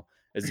them now,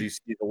 as you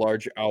see the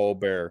large owl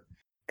bear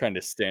kind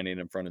of standing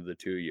in front of the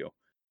two of you.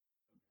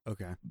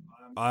 Okay.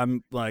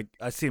 I'm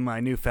I see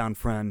my newfound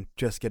friend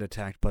just get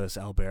attacked by this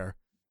owl bear.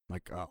 I'm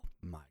oh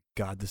my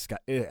God, this guy,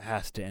 it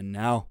has to end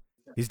now.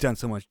 He's done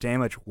so much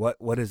damage.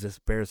 What is this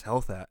bear's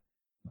health at?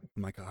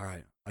 I'm all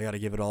right, I got to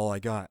give it all I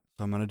got.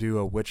 So I'm going to do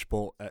a witch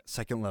bolt at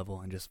 2nd level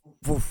and just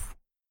woof.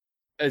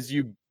 As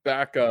you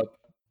back up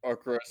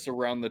across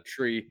around the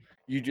tree,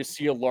 you just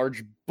see a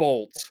large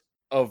bolt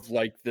of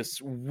this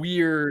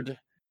weird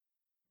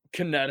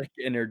kinetic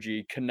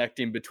energy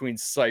connecting between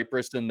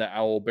Cypress and the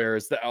owlbear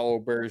as the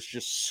owlbear is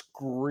just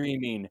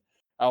screaming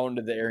out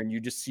into the air, and you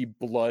just see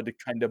blood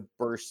kind of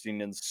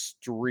bursting and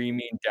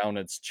streaming down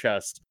its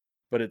chest,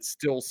 but it's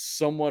still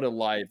somewhat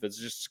alive. It's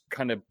just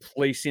kind of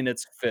placing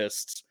its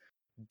fists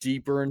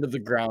deeper into the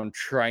ground,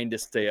 trying to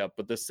stay up.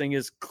 But this thing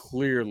is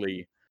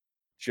clearly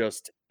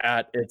just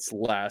at its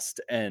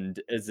last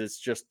end as it's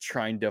just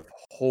trying to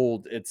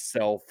hold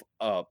itself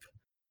up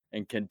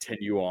and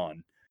continue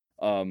on.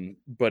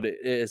 But it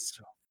is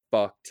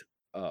fucked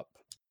up.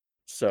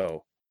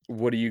 So,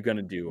 what are you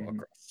gonna do,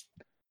 Chris?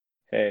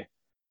 Hey,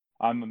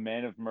 I'm a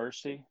man of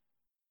mercy.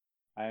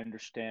 I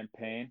understand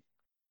pain.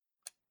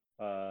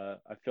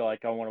 I feel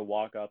like I want to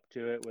walk up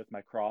to it with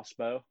my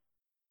crossbow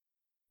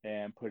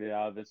and put it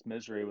out of its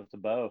misery with a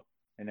bow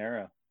and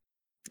arrow.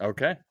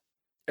 Okay.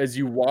 As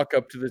you walk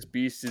up to this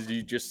beast, as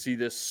you just see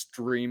this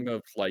stream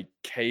of like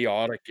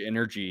chaotic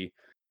energy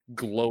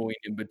glowing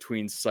in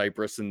between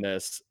Cypress and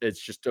this,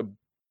 it's just a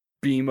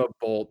beam of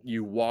bolt.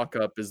 You walk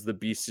up as the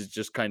beast is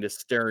just kind of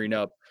staring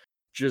up,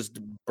 just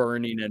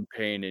burning in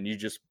pain, and you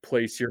just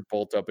place your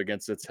bolt up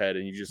against its head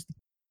and you just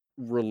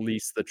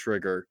release the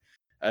trigger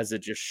as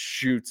it just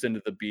shoots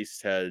into the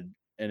beast's head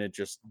and it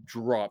just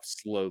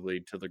drops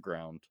slowly to the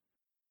ground.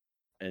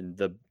 And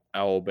the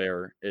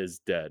owlbear is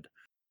dead.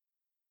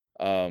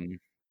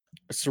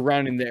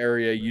 Surrounding the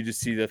area, you just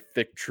see the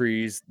thick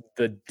trees,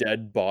 the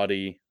dead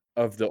body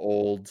of the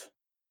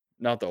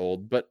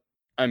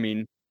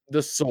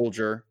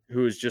soldier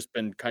who has just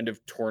been kind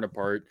of torn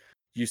apart.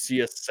 You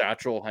see a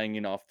satchel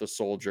hanging off the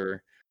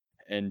soldier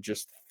and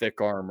just thick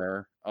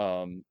armor,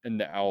 and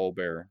the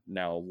owlbear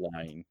now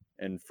lying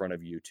in front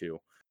of you two.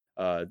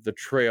 The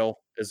trail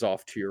is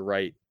off to your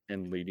right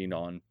and leading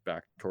on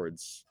back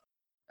towards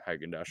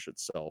Hagendash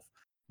itself.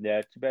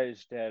 Yeah, too bad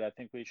he's dead. I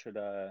think we should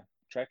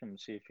check him and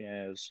see if he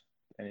has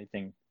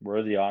anything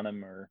worthy on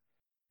him or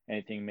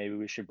anything maybe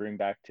we should bring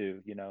back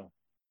to,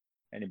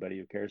 anybody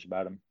who cares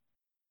about him.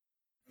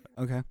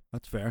 Okay,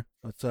 that's fair.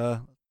 Let's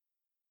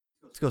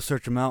go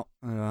search him out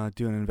and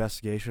do an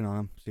investigation on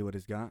him, see what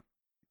he's got.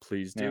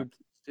 Please do. Yeah. Please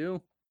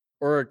do.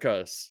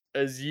 Oricus,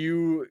 as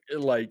you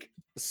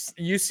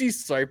you see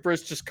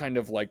Cypress just kind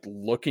of like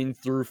looking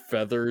through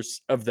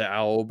feathers of the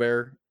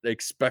owlbear,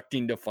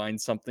 expecting to find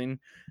something,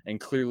 and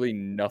clearly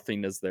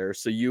nothing is there.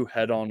 So you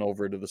head on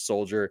over to the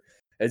soldier.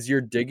 As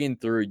you're digging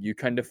through, you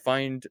kind of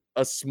find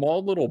a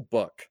small little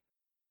book.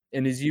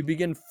 And as you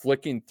begin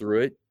flicking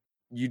through it,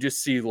 you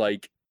just see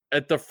like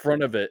at the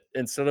front of it,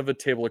 instead of a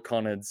table of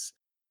contents,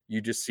 you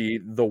just see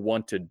the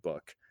wanted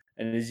book.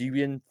 And as you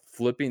begin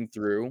flipping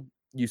through,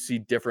 you see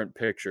different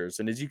pictures.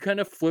 And as you kind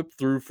of flip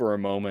through for a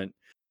moment,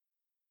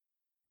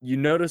 you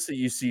notice that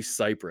you see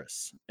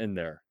Cypress in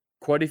there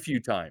quite a few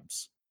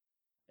times.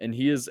 And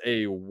he is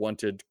a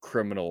wanted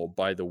criminal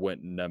by the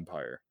Winton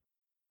Empire.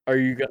 Are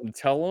you going to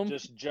tell him?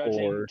 Just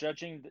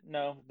judging,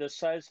 no, the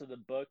size of the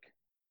book,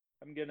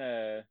 I'm going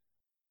to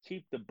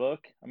keep the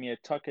book. I'm going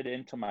to tuck it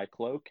into my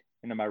cloak,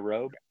 into my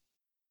robe.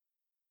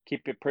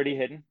 Keep it pretty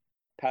hidden.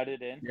 Pat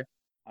it in. Yeah.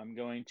 I'm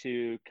going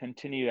to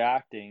continue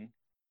acting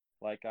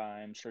like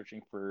I'm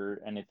searching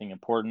for anything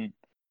important,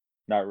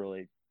 not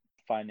really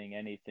finding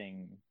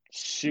anything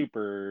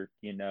super,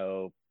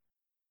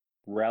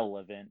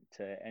 relevant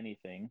to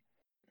anything.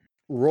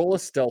 Roll a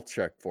stealth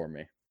check for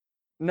me.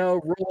 No,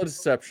 roll a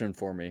deception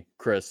for me,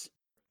 Chris.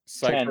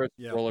 Cypress,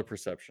 roll a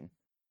perception.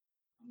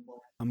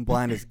 I'm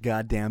blind as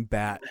goddamn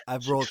bat.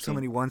 I've rolled so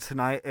many ones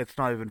tonight, it's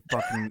not even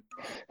fucking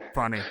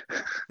funny.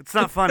 It's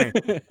not funny.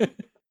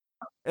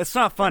 It's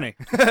not funny.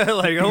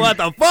 Like, what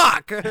the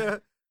fuck?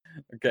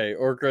 Okay,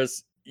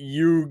 Orcus,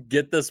 you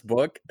get this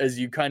book as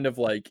you kind of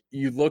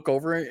you look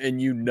over it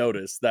and you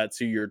notice that's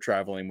who you're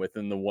traveling with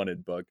in the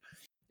wanted book.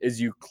 As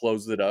you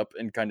close it up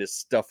and kind of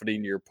stuff it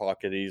in your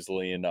pocket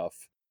easily enough.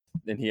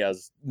 And he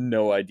has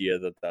no idea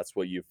that that's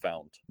what you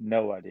found.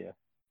 No idea.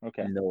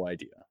 Okay. No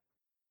idea.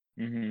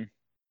 Mm-hmm.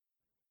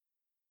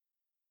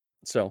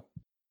 So,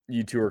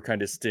 you two are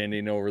kind of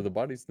standing over the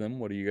bodies. Then,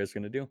 what are you guys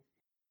going to do?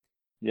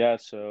 Yeah,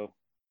 so,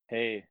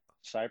 hey,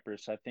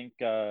 Cypress, I think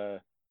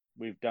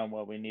we've done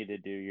what we need to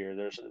do here.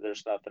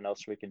 There's nothing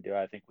else we can do.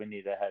 I think we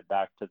need to head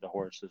back to the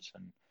horses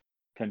and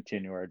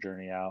continue our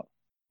journey out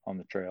on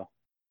the trail.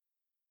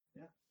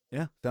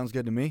 Yeah, sounds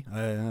good to me.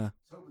 I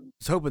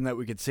was hoping that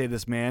we could save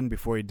this man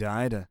before he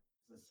died.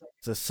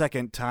 It's the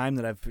second time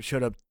that I've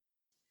showed up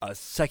a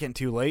second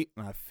too late,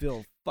 and I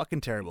feel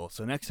fucking terrible.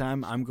 So next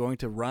time, I'm going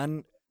to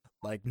run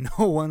like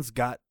no one's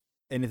got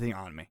anything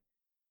on me.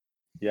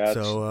 Yeah,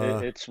 so,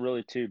 it's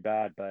really too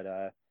bad,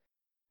 but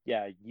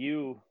yeah,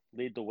 you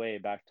lead the way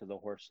back to the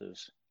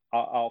horses.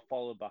 I'll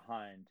follow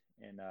behind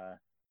and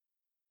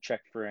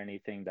check for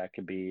anything that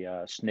could be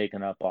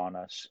snaking up on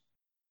us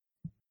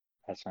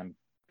as I'm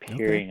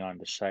peering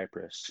onto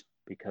Cypress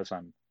because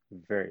I'm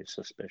very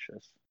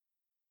suspicious.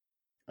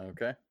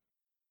 Okay.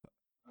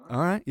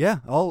 All right. Yeah,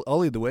 I'll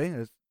lead the way.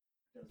 It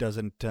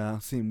doesn't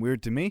seem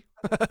weird to me.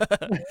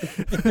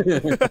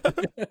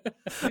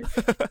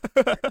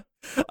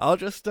 I'll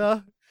just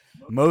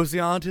mosey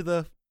on to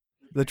the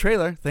the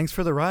trailer. Thanks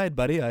for the ride,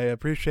 buddy. I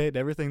appreciate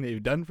everything that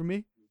you've done for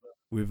me.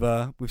 We've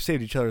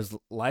saved each other's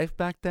life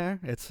back there.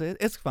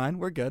 It's fine.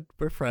 We're good.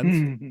 We're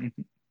friends.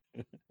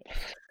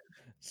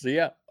 So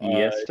yeah,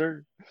 Yes,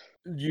 sir.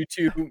 you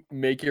two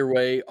make your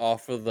way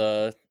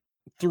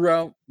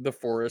throughout the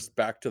forest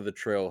back to the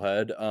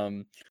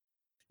trailhead.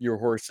 Your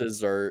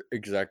horses are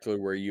exactly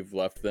where you've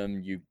left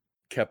them. You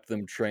kept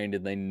them trained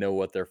and they know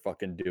what they're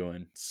fucking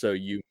doing. So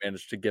you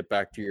managed to get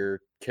back to your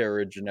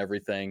carriage and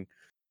everything.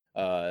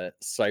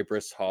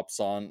 Cypress hops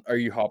on. Are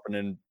you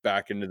hopping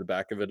back into the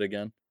back of it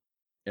again?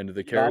 Into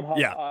the No, carriage?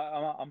 Yeah.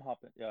 I'm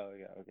hopping. Oh,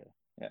 yeah, okay.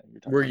 Yeah, you're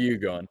talking. Where are you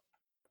going,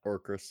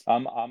 Orcris?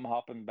 I'm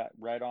hopping back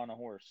right on a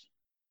horse.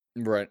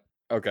 Right.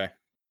 Okay.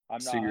 I'm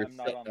So not you're I'm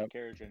not on the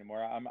carriage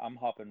anymore. I'm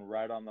hopping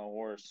right on the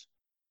horse.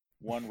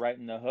 One right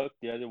in the hook,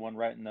 the other one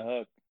right in the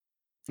hook.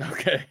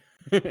 Okay.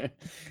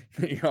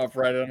 You hop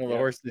right onto the Yep.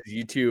 horses.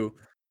 You two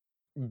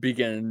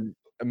begin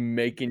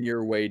making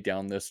your way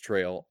down this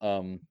trail.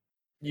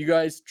 You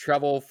guys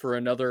travel for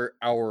another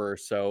hour or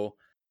so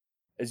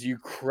as you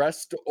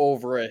crest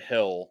over a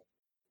hill.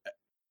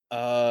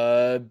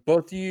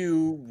 Both of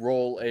you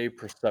roll a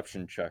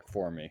perception check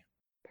for me.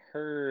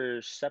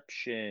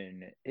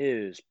 Perception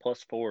is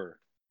 +4,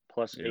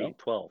 +8, Yep.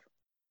 12.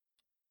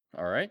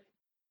 All right.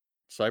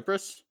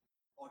 Cypress?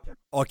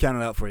 I'll count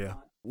it out for you.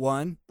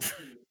 1,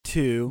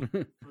 2,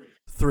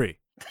 3.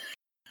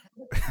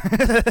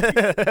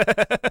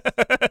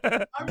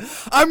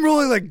 I'm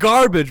rolling like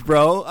garbage,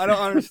 bro. I don't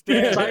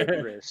understand.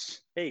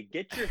 Cypress, hey,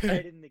 get your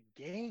head in the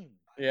game.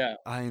 Yeah.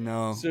 I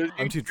know. So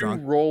I'm too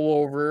drunk.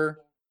 Roll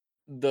over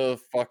the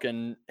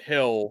fucking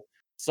hill.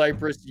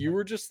 Cypress, you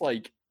were just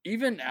like,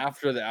 even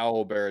after the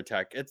owlbear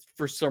attack, it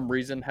for some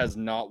reason has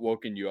not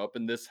woken you up,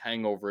 and this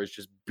hangover is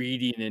just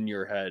beating in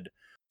your head.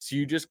 So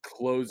you just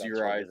close That's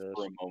your what eyes it is.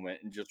 for a moment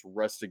and just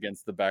rest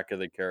against the back of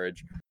the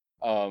carriage.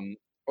 Orcus,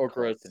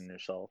 Collecting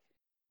yourself.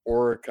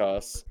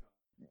 Orcus,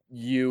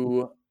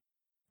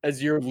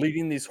 as you're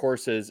leading these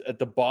horses at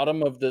the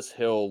bottom of this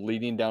hill,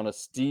 leading down a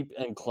steep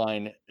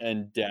incline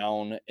and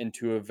down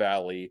into a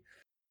valley,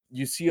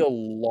 you see a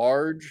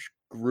large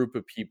group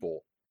of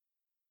people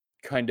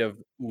kind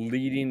of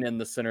leading in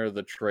the center of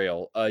the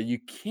trail. You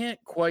can't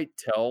quite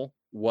tell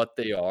what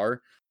they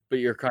are, but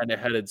you're kind of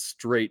headed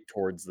straight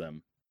towards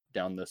them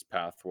down this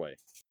pathway.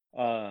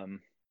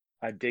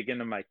 I dig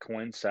into my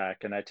coin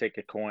sack and I take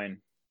a coin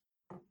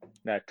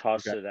and I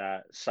toss it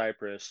at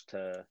Cypress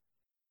to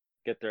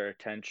get their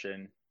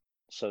attention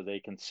so they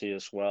can see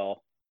us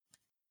well.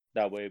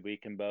 That way we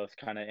can both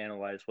kind of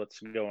analyze what's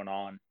going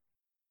on,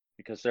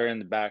 because they're in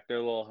the back, they're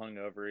a little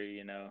hungover,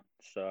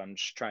 so I'm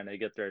just trying to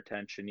get their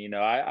attention.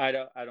 I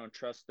don't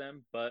trust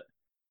them, but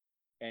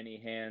any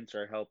hands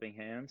are helping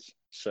hands,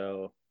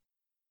 so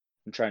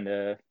I'm trying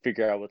to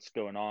figure out what's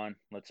going on.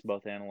 Let's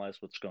both analyze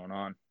what's going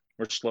on.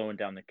 We're slowing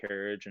down the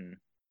carriage and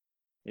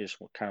you just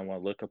kind of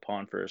want to look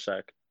upon for a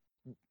sec.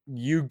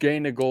 You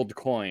gain a gold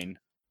coin,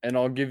 and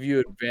I'll give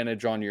you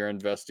advantage on your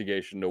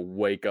investigation to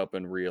wake up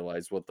and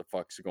realize what the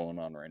fuck's going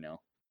on right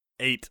now.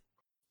 8.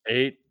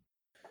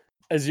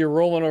 As you're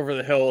rolling over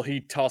the hill,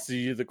 he tosses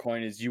you the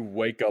coin as you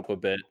wake up a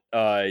bit.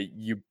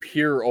 You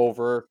peer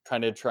over,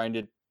 kind of trying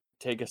to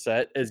take a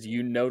set, as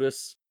you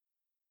notice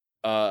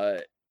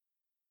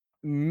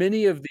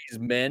many of these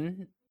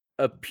men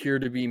appear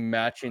to be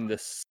matching the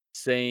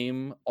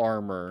same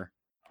armor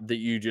that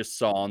you just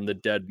saw on the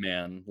dead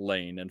man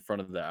laying in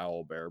front of the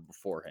owlbear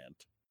beforehand.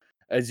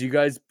 As you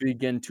guys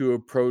begin to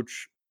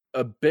approach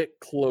a bit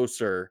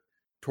closer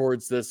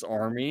towards this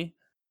army,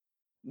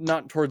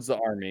 not towards the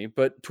army,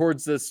 but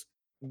towards this,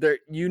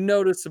 you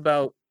notice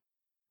about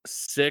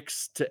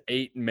 6 to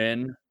 8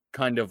 men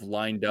kind of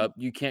lined up.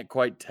 You can't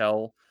quite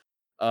tell.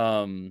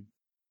 And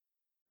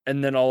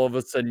then all of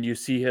a sudden you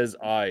see his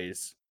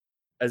eyes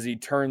as he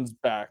turns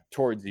back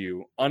towards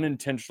you.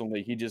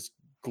 Unintentionally, he just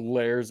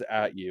glares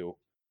at you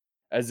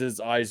as his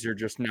eyes are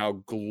just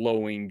now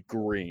glowing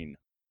green,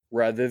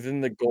 rather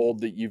than the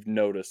gold that you've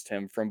noticed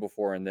him from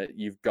before and that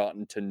you've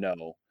gotten to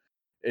know.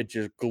 It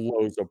just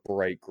glows a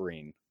bright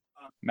green.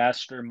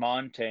 Master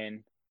Montaigne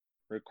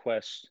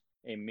requests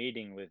a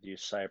meeting with you,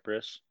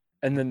 Cypress.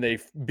 And then they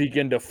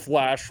begin to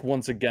flash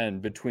once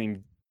again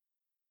between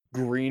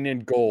green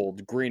and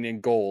gold,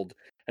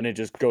 and it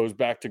just goes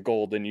back to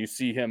gold, and you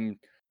see him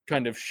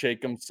kind of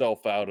shake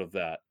himself out of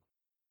that.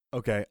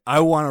 Okay, I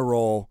want to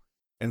roll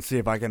and see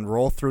if I can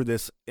roll through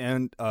this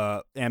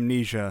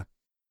amnesia.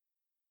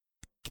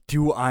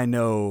 Do I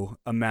know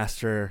a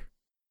Master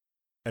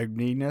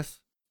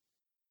Agnes?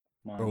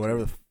 Or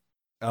whatever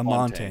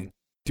Montaigne.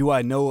 Do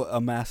I know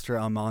a Master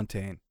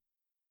Montaigne?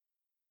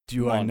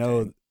 Do I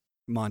know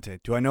Montaigne?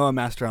 Do I know a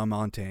Master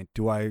Montaigne?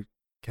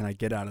 Can I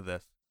get out of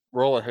this?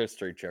 Roll a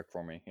history check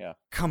for me, yeah.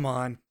 Come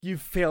on,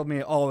 you've failed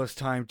me all this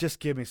time. Just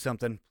give me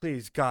something,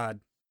 please, God.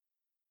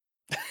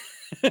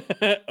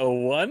 A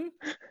 1?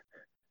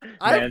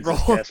 Man's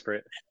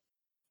desperate.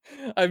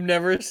 I've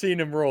never seen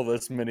him roll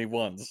this many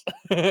ones.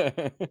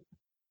 It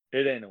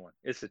ain't a 1.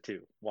 It's a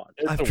 2. Watch.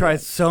 I've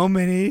tried so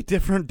many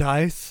different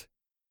dice,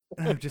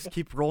 and I just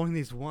keep rolling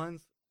these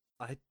ones.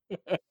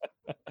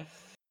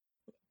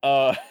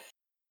 Uh,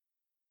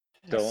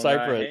 Still in that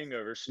Cypress,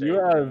 hangover state, you you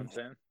know what have, I'm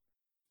saying?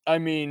 I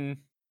mean,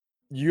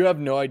 you have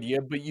no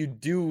idea, but you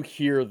do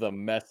hear the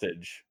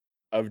message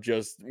of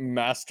just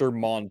Master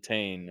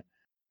Montaigne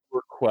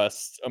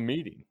requests a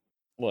meeting.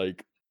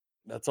 Like,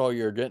 that's all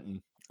you're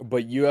getting.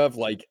 But you have,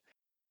 like,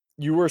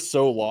 you were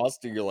so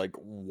lost that you're like,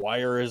 why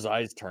are his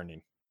eyes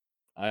turning?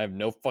 I have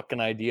no fucking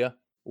idea.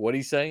 What'd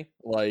he say?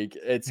 Like,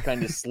 it's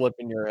kind of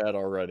slipping your head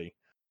already.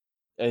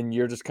 And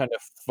you're just kind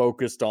of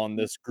focused on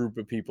this group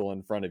of people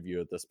in front of you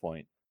at this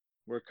point.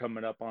 We're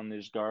coming up on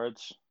these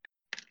guards.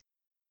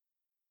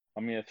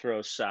 I'm gonna throw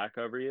a sack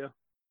over you,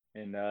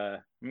 and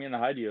I'm gonna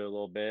hide you a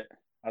little bit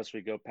as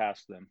we go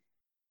past them.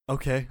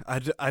 Okay,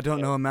 I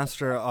don't know a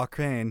Master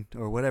Arcane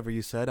or whatever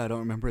you said. I don't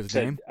remember his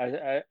name.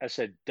 I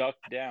said duck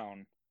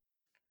down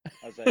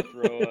as I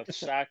throw a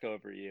sack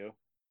over you.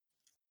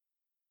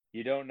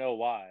 You don't know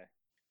why.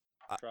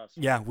 Trust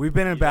me. Yeah, we've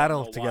been in You don't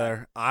battle know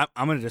together. I'm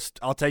gonna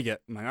I'll take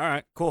it. I'm like, all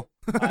right, cool.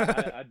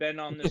 I've been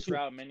on this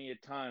route many a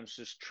times.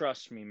 Just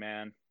trust me,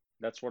 man.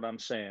 That's what I'm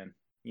saying.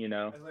 You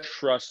know,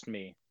 trust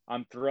me.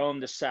 I'm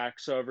throwing the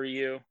sacks over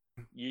you.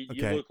 You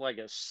Okay. look like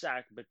a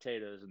sack of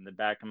potatoes in the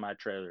back of my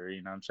trailer.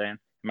 You know what I'm saying?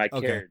 My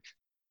Okay. carriage.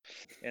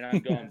 And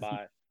I'm going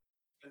by.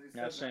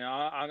 Now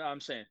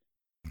I'm saying,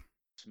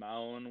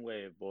 smile and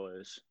wave,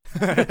 boys.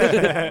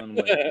 Smile and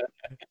wave.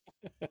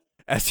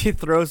 As he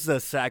throws the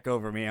sack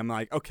over me, I'm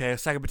like, okay, a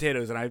sack of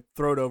potatoes, and I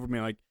throw it over me,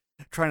 like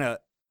trying to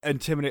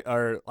intimidate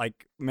or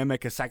like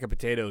mimic a sack of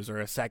potatoes or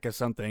a sack of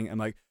something. I'm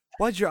like,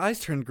 why'd your eyes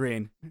turn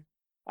green?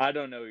 I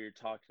don't know what you're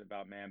talking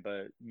about, man,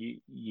 but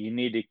you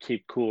need to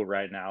keep cool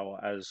right now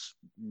as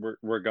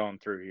we're going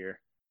through here.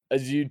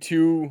 As you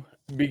two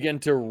begin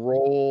to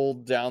roll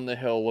down the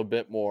hill a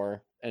bit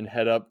more and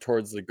head up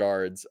towards the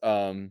guards,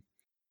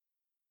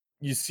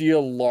 you see a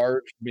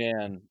large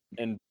man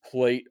in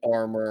plate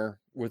armor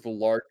with a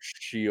large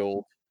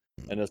shield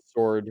and a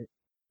sword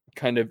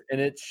kind of in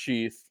its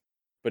sheath,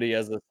 but he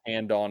has his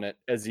hand on it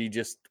as he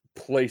just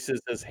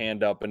places his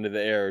hand up into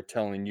the air,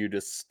 telling you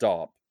to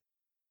stop,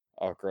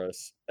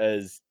 Akras,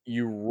 as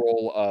you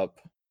roll up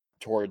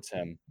towards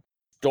him.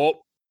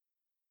 Stop.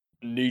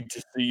 Need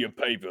to see your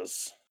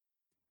papers.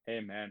 Hey,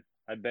 man,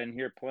 I've been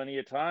here plenty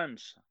of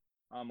times.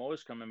 I'm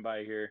always coming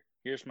by here.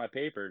 Here's my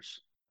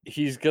papers.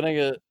 He's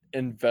gonna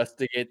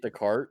investigate the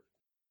cart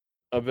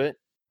a bit,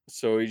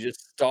 so he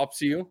just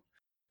stops you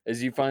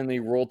as you finally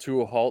roll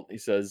to a halt. He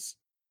says,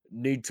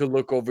 "Need to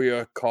look over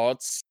your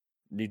carts.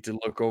 Need to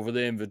look over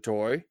the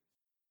inventory."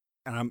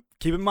 And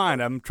keep in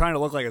mind, I'm trying to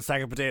look like a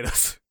sack of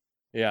potatoes.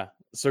 Yeah.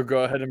 So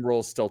go ahead and roll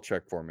a stealth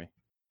check for me.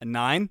 A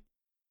 9?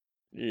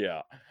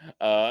 Yeah.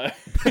 No!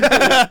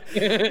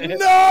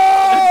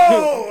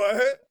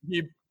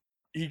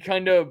 He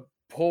kind of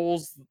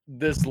pulls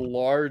this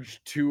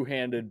large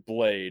two-handed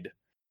blade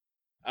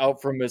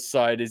out from his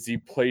side as he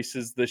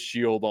places the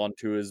shield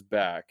onto his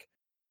back.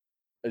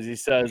 As he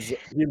says,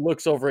 he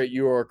looks over at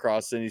you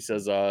across and he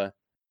says, and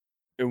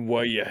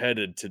where you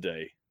headed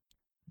today?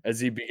 As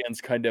he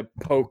begins kind of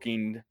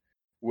poking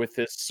with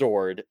his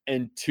sword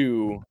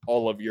into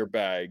all of your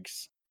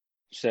bags.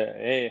 So,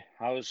 hey,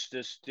 I was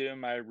just doing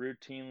my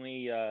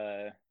routinely,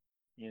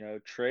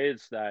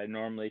 trades that I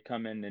normally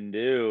come in and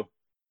do.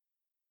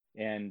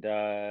 And,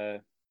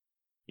 I've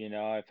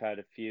had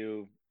a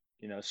few,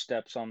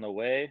 steps on the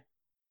way.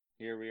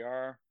 Here we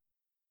are.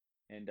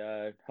 And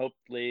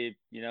hopefully,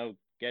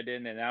 get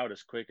in and out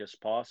as quick as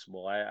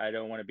possible. I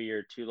don't want to be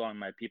here too long.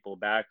 My people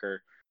back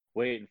are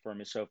waiting for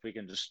me. So if we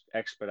can just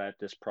expedite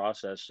this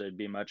process, it'd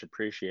be much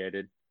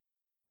appreciated.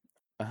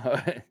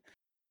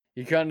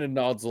 He kind of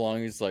nods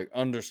along. He's like,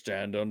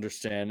 understand.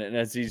 And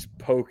as he's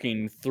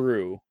poking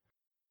through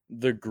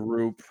the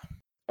group,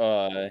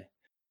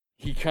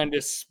 he kind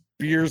of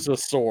spears a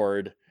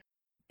sword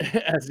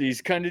as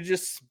he's kind of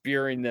just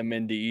spearing them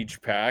into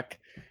each pack.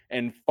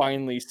 And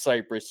finally,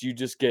 Cypress, you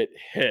just get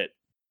hit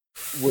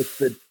with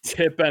the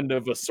tip end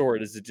of a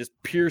sword as it just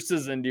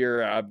pierces into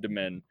your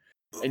abdomen.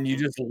 And you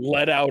just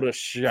let out a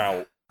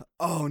shout.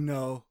 Oh,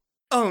 no.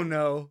 Oh,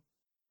 no.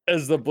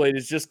 As the blade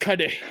is just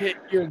kind of hit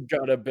your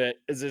gut a bit,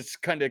 as it's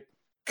kind of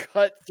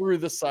cut through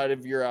the side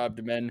of your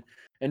abdomen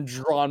and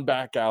drawn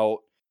back out.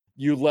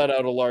 You let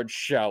out a large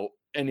shout,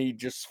 and he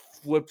just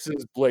flips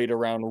his blade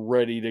around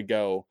ready to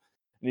go.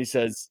 And he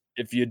says,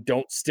 if you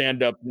don't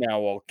stand up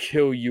now, I'll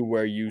kill you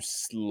where you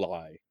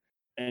lie.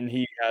 And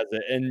he has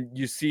it. And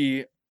you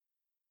see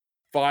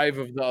 5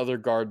 of the other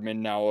guardmen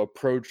now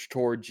approach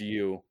towards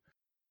you,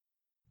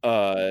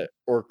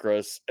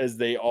 Orcras, as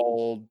they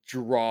all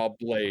draw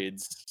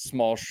blades,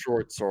 small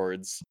short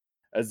swords,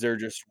 as they're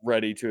just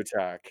ready to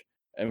attack.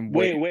 And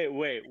Wait.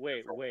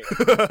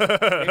 Picked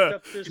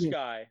up this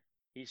guy.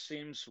 He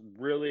seems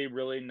really,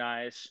 really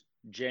nice,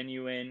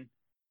 genuine.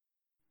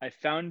 I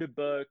found a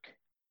book.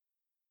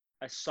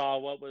 I saw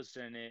what was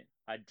in it.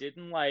 I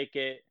didn't like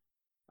it.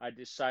 I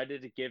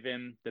decided to give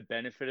him the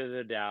benefit of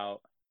the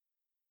doubt.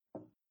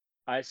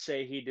 I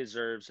say he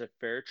deserves a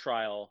fair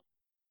trial.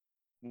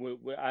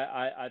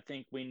 I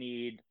think we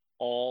need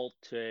all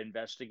to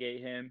investigate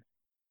him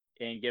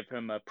and give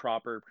him a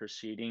proper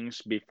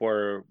proceedings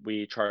before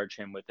we charge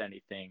him with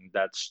anything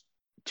that's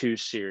too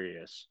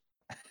serious.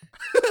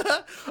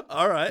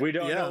 All right. We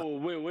don't yeah.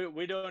 know.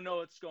 We don't know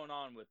what's going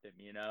on with him.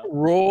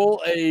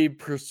 Roll a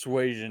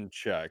persuasion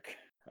check.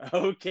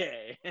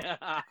 Okay.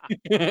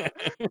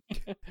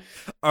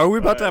 Are we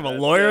about to have a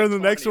lawyer in the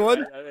next 20,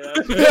 one?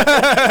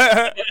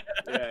 right?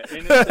 Yeah,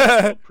 innocent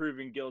until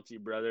proven guilty,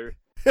 brother.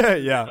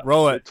 Yeah,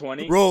 roll The it.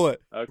 20. Roll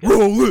it. Okay.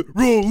 Roll it.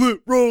 Roll it.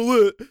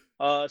 Roll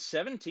it.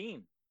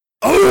 17.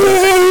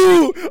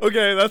 Oh,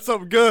 okay, that's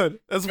something good.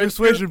 That's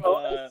persuasion.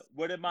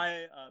 What am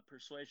I?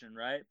 Persuasion,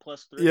 right?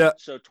 Plus 3. Yeah.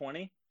 So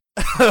 20.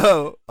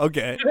 Oh,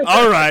 okay.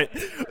 All right.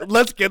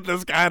 Let's get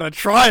this guy to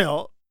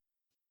trial.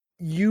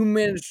 You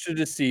manage to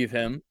deceive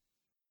him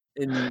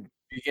and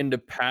begin to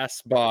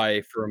pass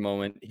by for a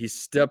moment. He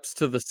steps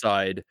to the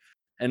side,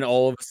 and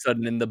all of a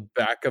sudden, in the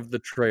back of the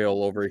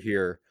trail over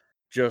here,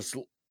 just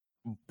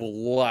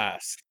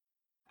blast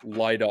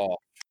light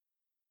off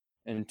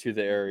into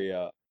the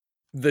area.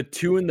 The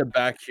two in the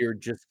back here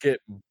just get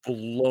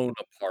blown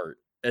apart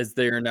as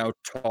they are now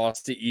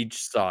tossed to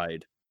each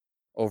side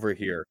over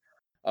here.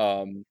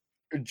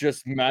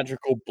 Just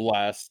magical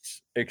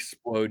blasts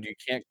explode. You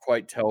can't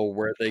quite tell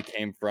where they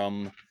came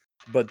from,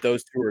 but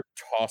those two are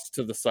tossed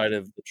to the side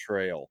of the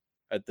trail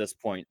at this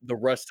point. The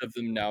rest of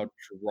them now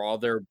draw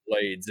their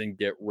blades and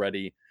get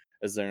ready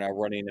as they're now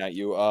running at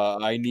you.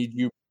 I need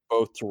you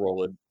both to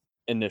roll an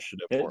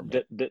initiative for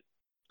me.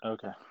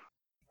 Okay.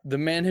 The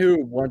man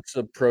who once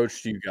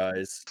approached you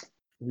guys,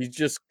 he's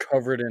just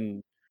covered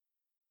in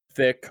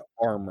thick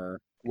armor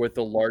with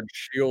a large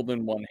shield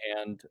in one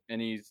hand,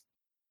 and he's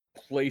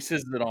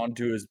places it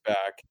onto his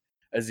back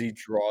as he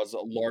draws a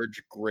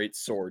large great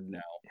sword now.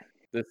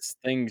 This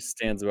thing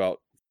stands about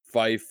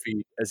 5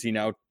 feet as he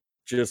now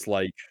just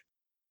like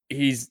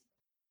he's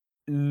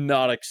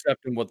not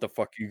accepting what the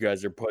fuck you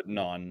guys are putting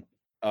on.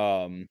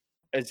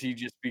 As he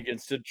just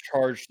begins to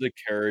charge the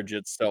carriage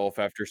itself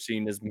after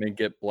seeing his men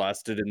get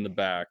blasted in the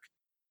back.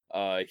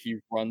 He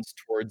runs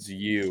towards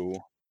you,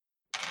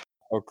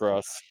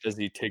 Okras, as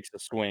he takes a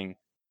swing.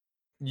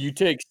 You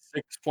take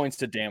 6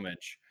 points of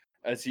damage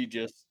as he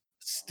just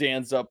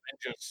stands up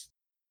and just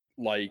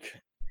like,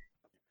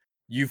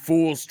 you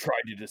fools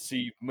tried to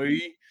deceive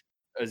me,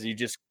 as he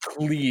just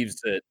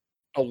cleaves it,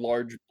 a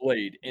large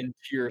blade, into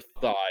your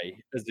thigh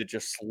as it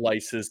just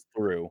slices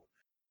through,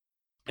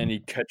 and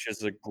he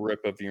catches a grip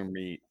of your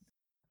meat.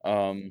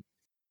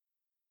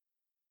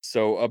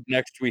 So up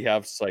next we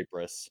have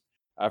Cypress.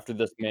 After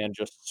this man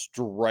just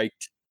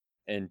striked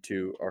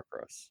into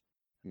Arcros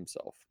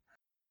himself.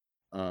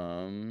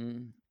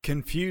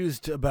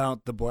 Confused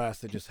about the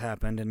blast that just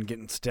happened and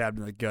getting stabbed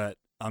in the gut,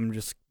 I'm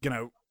just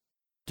gonna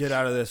get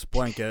out of this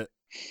blanket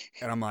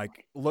and I'm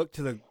like, look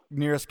to the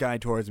nearest guy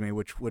towards me,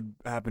 which would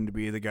happen to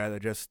be the guy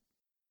that just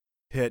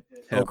hit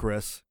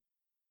Okris.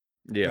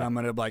 Yeah. And I'm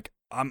gonna be like,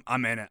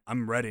 I'm in it.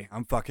 I'm ready.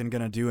 I'm fucking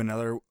gonna do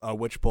another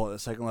witch bolt at the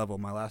second level,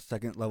 my last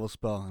second level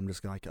spell. I'm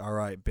just gonna like, all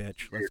right,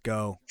 bitch, let's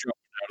go.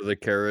 Jumping out of the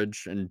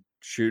carriage and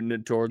shooting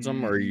it towards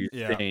him, or are you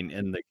Yeah. staying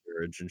in the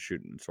carriage and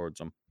shooting it towards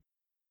him?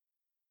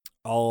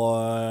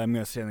 I'm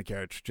gonna stay in the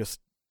carriage. Just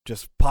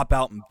pop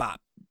out and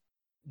bop.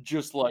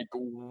 Just like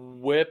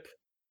whip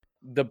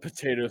the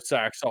potato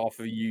sacks off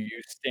of you.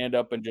 You stand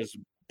up and just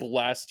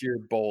blast your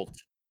bolt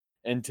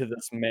into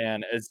this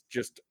man as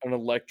just an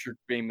electric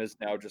beam is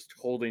now just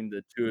holding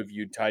the two of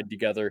you tied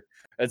together.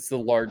 As the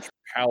large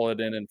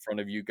paladin in front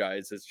of you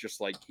guys is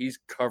just like, he's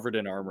covered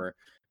in armor,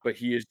 but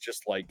he is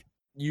just like,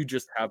 you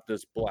just have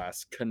this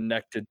blast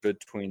connected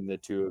between the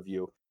two of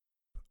you.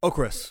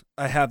 Okris,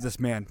 I have this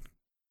man.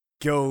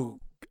 Go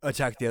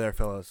attack the other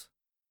fellows.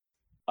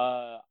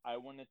 I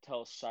want to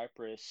tell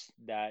Cypress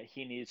that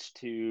he needs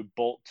to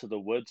bolt to the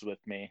woods with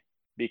me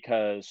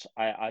because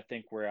I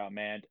think we're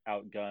outmanned,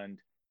 outgunned,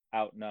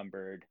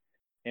 outnumbered,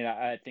 and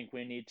I think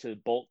we need to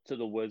bolt to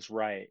the woods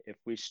right if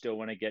we still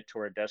want to get to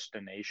our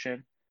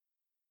destination.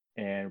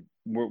 And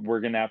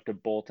we're gonna have to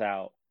bolt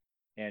out.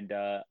 And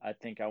I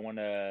think I want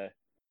to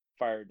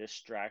fire a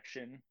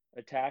distraction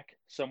attack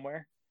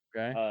somewhere.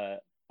 Okay.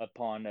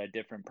 Upon a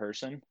different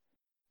person.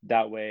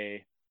 That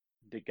way,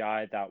 the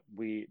guy that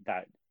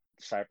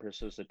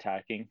Cypress is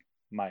attacking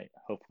might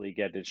hopefully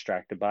get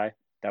distracted by.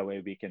 That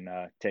way we can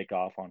take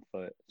off on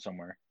foot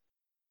somewhere.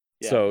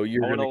 Yeah. So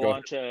you're I want gonna to go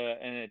launch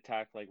an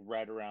attack like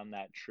right around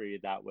that tree.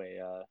 That way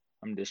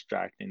I'm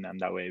distracting them.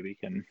 That way we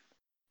can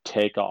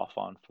take off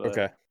on foot.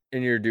 Okay.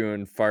 And you're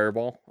doing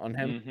fireball on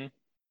him? Mm-hmm.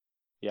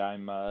 Yeah,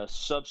 I'm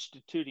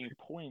substituting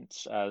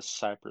points, as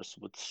Cypress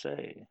would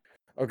say.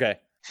 Okay.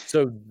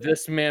 So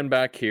this man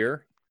back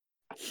here,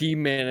 he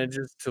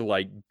manages to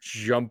like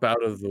jump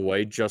out of the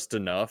way just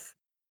enough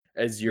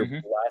as your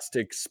blast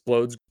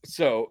explodes.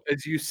 So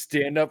as you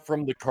stand up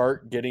from the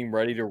cart getting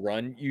ready to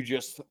run, you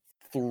just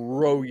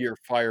throw your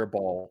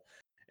fireball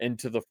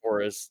into the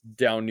forest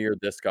down near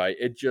this guy.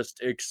 It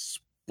just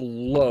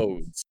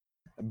explodes,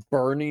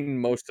 burning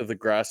most of the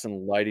grass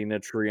and lighting a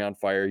tree on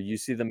fire. You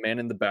see the man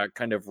in the back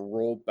kind of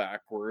roll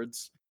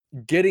backwards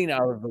getting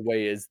out of the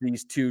way as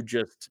these two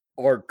just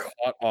are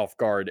caught off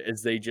guard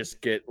as they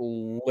just get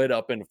lit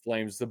up in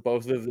flames. The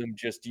both of them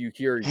just you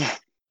hear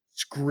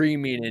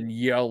screaming and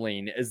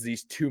yelling as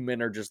these two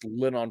men are just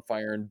lit on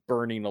fire and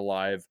burning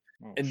alive.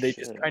 Oh, And they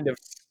just shit. kind of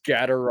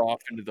scatter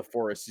off into the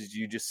forest as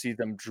you just see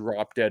them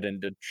drop dead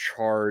into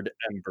charred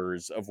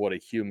embers of what a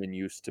human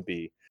used to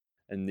be.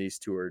 And these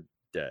two are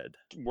dead.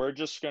 We're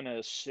just gonna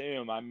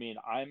assume. I mean,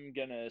 I'm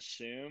gonna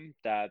assume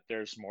that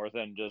there's more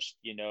than just,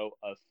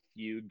 a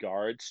few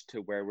guards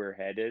to where we're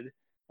headed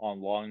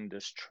along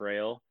this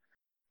trail.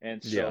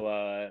 And Yeah.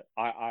 so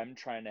I'm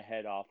trying to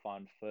head off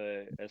on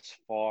foot as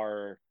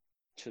far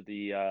to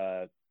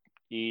the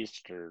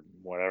east or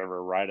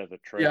whatever right of the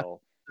Yeah.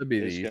 trail That'd be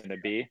is these. going to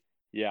be.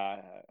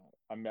 Yeah,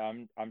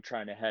 I'm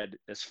trying to head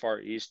as far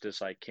east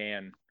as I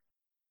can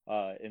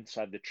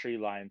inside the tree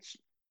lines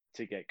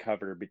to get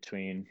cover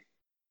between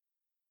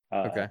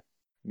Okay.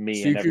 me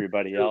So and you could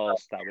everybody go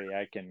else. That way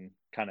I can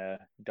kind of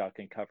duck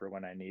and cover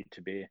when I need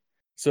to be.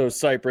 So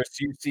Cypress,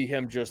 you see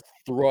him just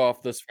throw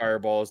off this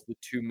fireball as the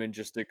two men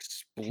just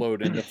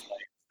explode into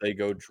flames. They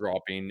go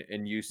dropping,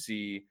 and you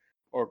see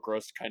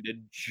Orkros kind of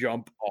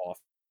jump off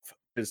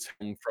his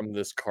helm from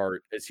this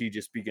cart as he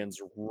just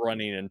begins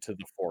running into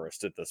the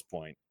forest at this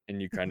point,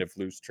 and you kind of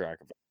lose track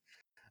of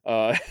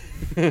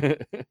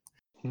it.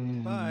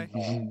 Bye.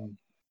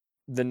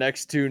 The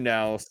next two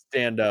now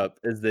stand up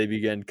as they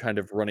begin kind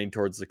of running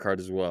towards the cart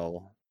as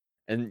well.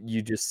 And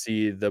you just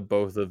see the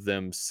both of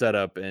them set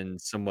up in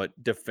somewhat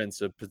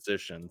defensive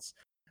positions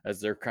as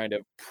they're kind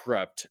of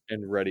prepped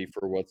and ready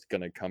for what's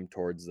going to come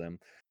towards them.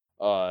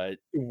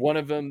 One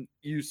of them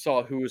you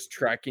saw who was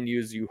tracking you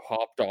as you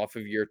hopped off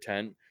of your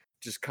tent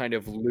just kind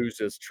of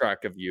loses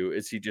track of you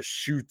as he just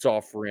shoots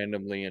off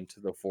randomly into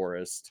the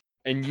forest.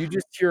 And you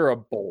just hear a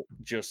bolt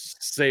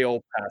just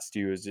sail past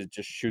you as it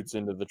just shoots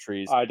into the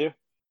trees. I do.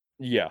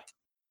 Yeah.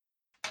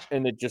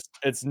 And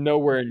it's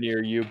nowhere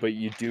near you, but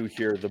you do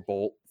hear the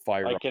bolt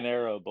fire off. Like an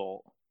arrow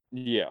bolt.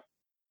 Yeah.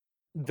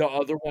 The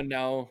other one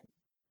now,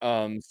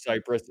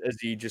 Cypress, as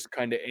he just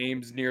kind of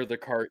aims near the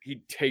cart,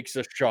 he takes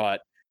a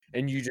shot,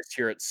 and you just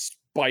hear it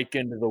spike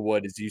into the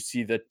wood as you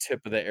see the tip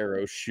of the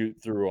arrow shoot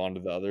through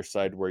onto the other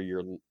side where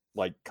you're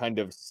like kind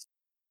of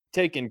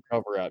taking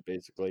cover at,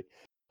 basically.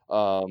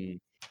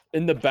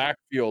 In the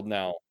backfield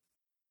now,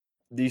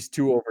 these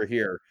two over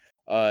here,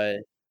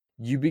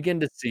 you begin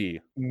to see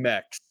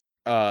mechs.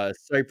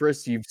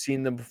 Cypress, you've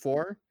seen them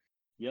before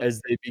Yep.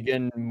 as they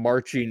begin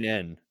marching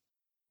in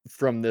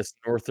from this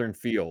northern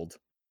field.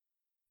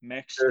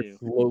 Mechs They're do.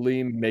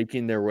 slowly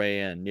making their way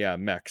in. Yeah,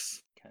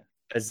 mechs. Okay.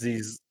 As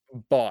these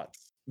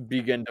bots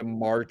begin to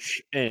march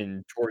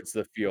in towards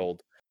the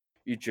field,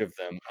 each of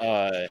them,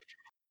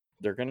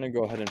 they're gonna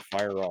go ahead and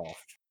fire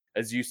off.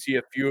 As you see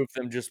a few of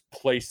them just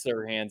place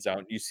their hands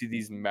out, you see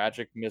these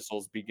magic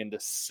missiles begin to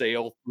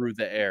sail through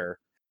the air.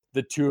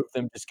 The two of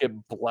them just get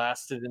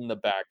blasted in the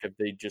back if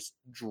they just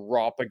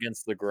drop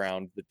against the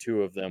ground, the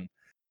two of them,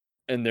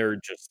 and they're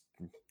just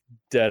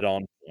dead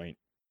on point.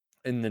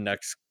 And the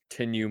next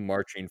continue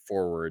marching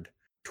forward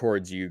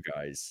towards you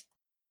guys.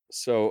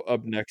 So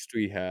up next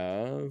we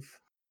have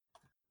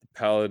the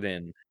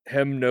Paladin.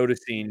 Him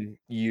noticing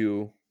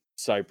you,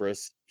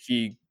 Cypress,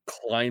 he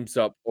climbs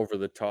up over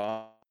the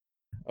top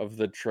of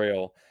the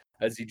trail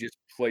as he just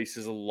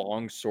places a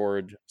long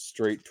sword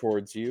straight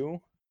towards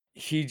you.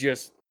 He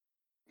just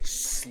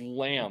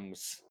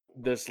slams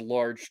this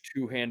large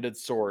two-handed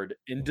sword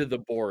into the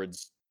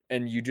boards,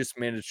 and you just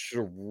manage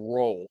to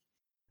roll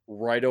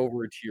right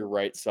over to your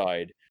right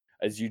side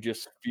as you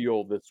just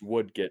feel this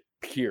wood get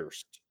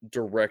pierced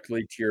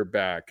directly to your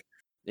back,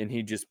 and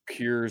he just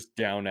peers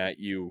down at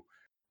you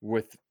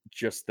with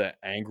just the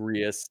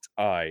angriest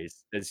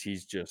eyes as he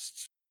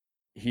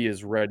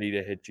is ready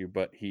to hit you,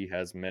 but he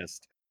has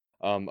missed.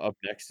 Up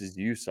next is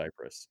you,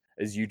 Cypress,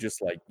 as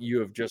you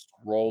have just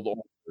rolled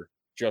over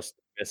just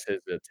to miss his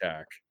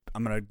attack.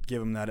 I'm gonna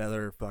give him that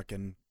other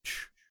fucking.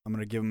 I'm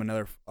gonna give him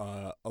another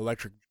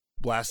electric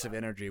blast of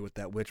energy with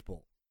that witch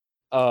bolt.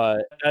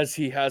 As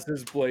he has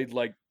his blade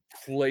like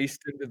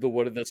placed into the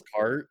wood of this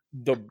cart,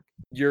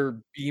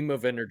 your beam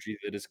of energy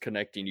that is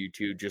connecting you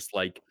two just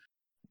like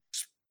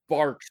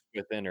sparks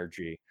with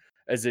energy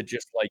as it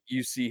just like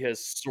you see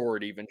his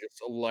sword even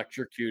just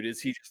electrocute as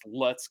he just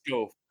lets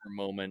go for a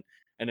moment,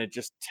 and it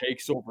just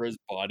takes over his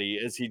body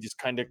as he just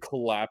kind of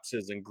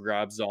collapses and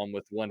grabs on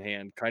with one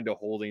hand, kind of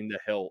holding the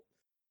hilt.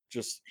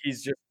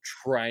 He's just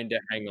trying to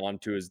hang on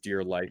to his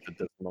dear life at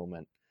this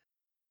moment.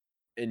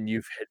 And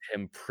you've hit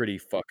him pretty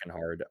fucking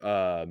hard.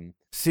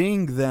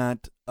 Seeing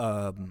that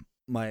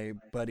my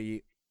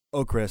buddy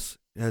Okris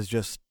has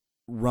just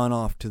run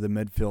off to the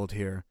midfield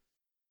here,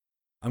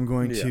 I'm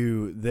going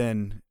to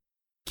then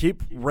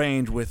keep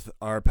range with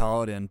our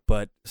paladin,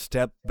 but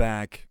step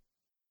back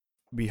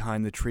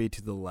behind the tree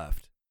to the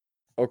left.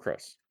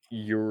 Okris,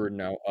 you're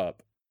now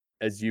up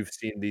as you've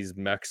seen these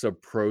mechs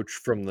approach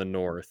from the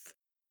north,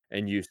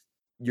 and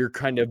you're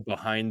kind of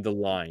behind the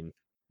line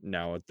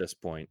now at this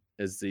point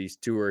as these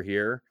two are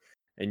here,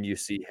 and you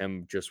see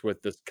him just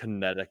with this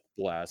kinetic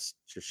blast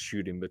just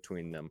shooting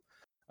between them.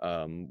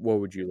 What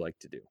would you like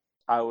to do?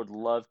 I would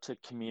love to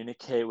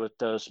communicate with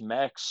those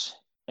mechs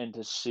and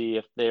to see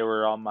if they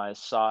were on my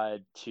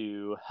side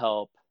to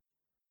help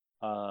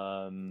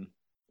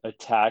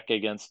attack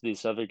against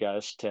these other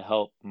guys to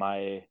help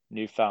my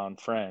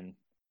newfound friend.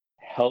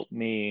 Help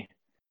me,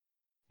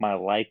 my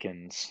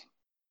lichens.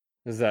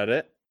 Is that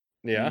it?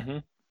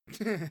 Yeah.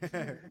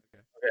 Mm-hmm.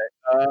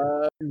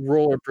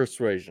 Roll a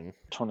persuasion.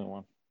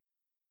 21.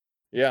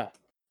 Yeah.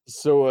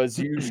 So as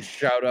you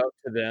shout out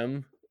to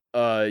them,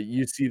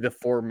 you see the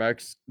four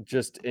mechs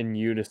just in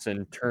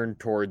unison turn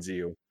towards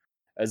you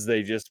as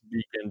they just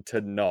begin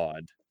to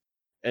nod.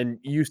 And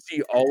you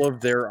see all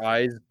of their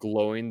eyes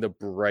glowing the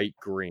bright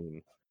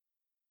green.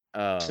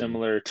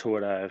 Similar to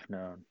what I've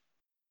known.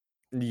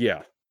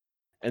 Yeah.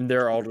 And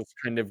they're all just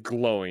kind of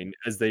glowing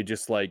as they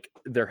just like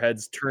their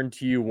heads turn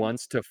to you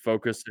once to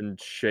focus and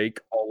shake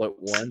all at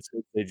once.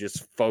 They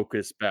just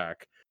focus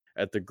back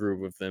at the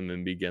group of them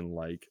and begin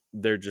like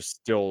they're just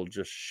still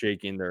just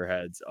shaking their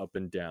heads up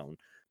and down,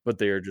 but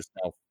they are just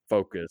now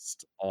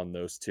focused on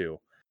those two.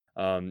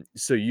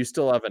 So you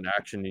still have an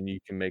action and you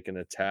can make an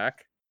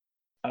attack.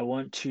 I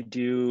want to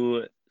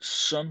do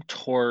some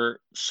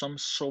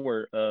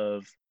sort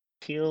of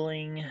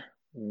healing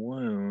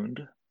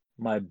wound.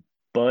 My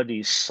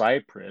buddy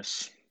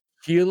Cypress.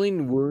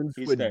 Healing wounds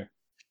He's would there.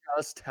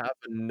 just have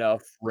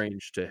enough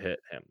range to hit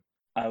him.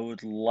 I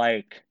would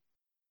like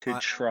to I-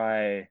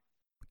 try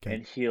Okay.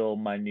 and heal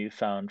my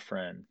newfound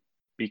friend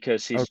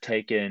because he's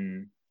Okay.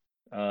 taken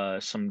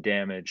some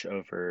damage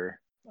over.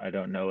 I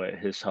don't know what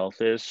his health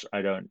is.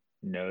 I don't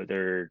know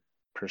their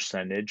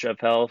percentage of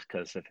health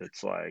because if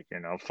it's like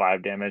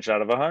 5 damage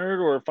out of 100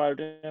 or 5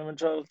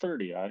 damage out of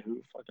 30,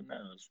 who fucking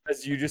knows.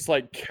 As you just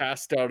like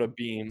cast out a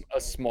beam,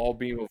 a small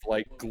beam of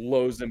light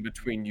glows in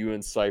between you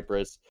and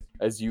Cypress.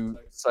 As you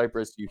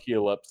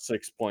heal up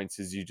 6 points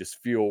as you just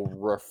feel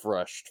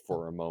refreshed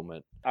for a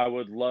moment. I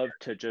would love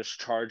to just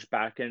charge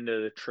back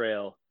into the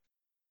trail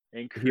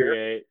and Here?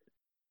 create,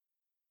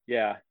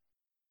 yeah,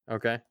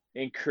 Okay.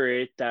 and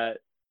create that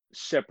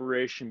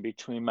separation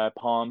between my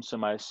palms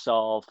and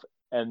myself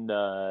and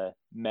the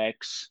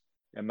mechs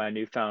and my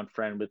newfound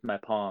friend with my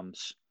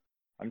palms.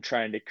 I'm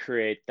trying to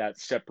create that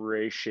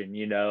separation,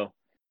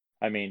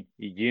 I mean,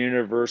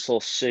 universal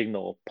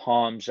signal,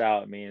 palms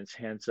out means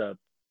hands up,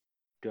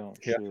 don't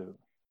Yeah. shoot.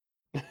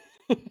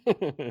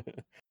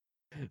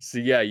 So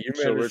yeah, you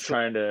So we're managed to,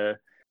 trying to,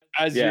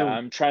 as yeah, you're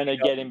I'm trying to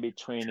running up get in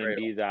between and trail,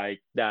 be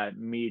that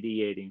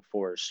mediating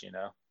force,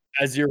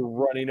 as you're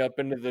running up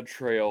into the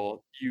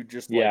trail, you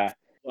just like Yeah,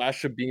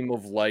 flash a beam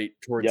of light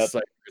towards yep,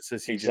 Cypress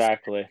as he just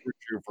exactly,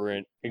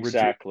 rejuvenate,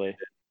 exactly.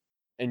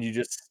 and you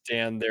just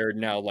stand there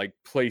now, like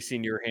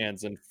placing your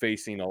hands and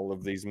facing all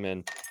of these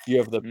men. You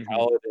have the Hmm.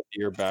 paladin to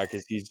your back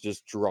as he's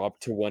just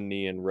dropped to one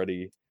knee and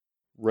ready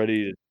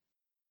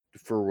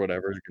for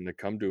whatever's going to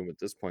come to him at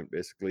this point,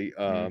 basically.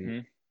 Hmm.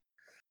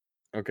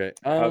 Okay.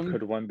 How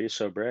could one be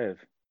so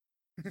brave?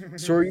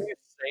 So are you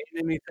saying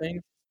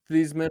anything to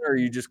these men, or are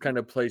you just kind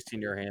of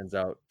placing your hands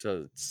out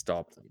to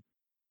stop them?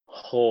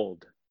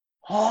 Hold.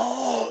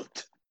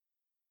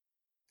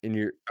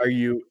 And are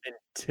you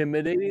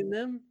intimidating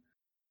them,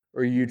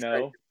 or are you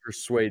trying No, to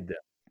persuade them?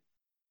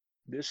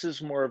 this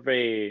is more of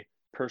a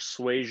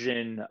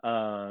persuasion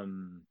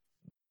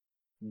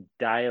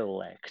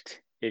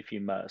dialect, if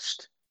you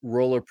must.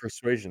 Roll a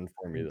persuasion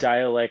for me, then.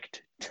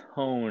 Dialect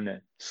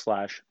tone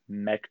 /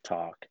 mech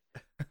talk.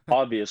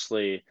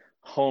 Obviously,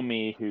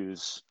 homie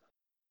who's,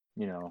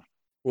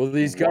 Well,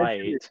 these guys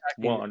who you're light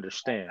attacking won't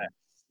understand.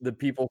 the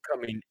people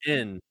coming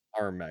in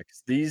are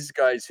mechs. These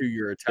guys who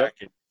you're Yep.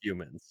 attacking are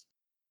humans.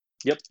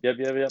 Yep.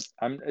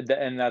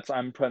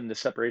 I'm putting the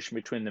separation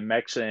between the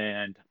mechs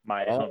and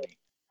my Oh, homie,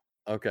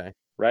 okay.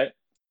 right?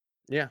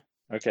 Yeah.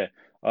 Okay.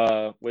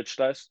 Which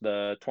dice?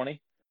 The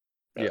 20?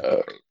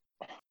 Yeah.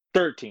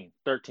 13.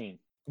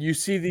 You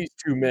see these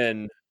two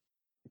men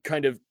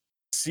kind of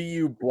see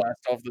you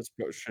blast off this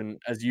potion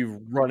as you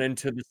run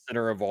into the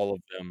center of all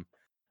of them,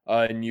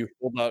 and you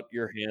hold out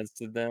your hands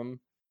to them,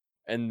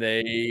 and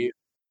they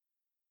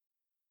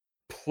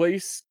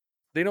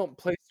don't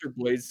place their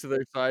blades to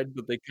their side,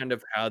 but they kind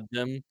of had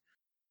them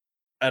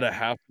at a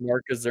half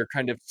mark as they're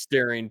kind of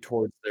staring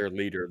towards their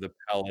leader, the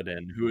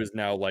paladin, who is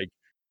now like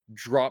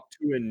dropped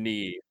to a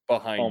knee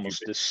behind you.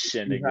 Almost You have,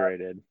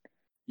 disintegrated.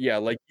 yeah,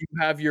 like you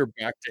have your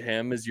back to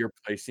him as you're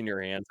placing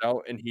your hands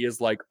out, and he is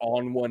like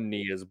on one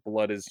knee. His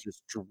blood is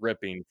just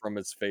dripping from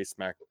his face,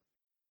 like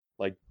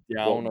What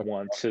down.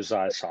 once his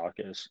eye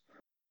sockets.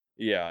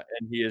 Yeah,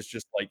 and he is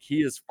just like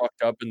he is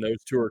fucked up, and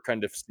those two are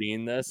kind of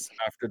seeing this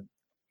after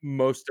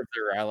most of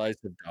their allies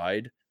have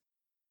died,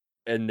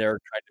 and they're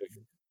kind of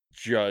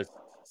just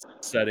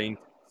setting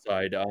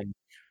aside.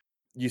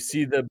 You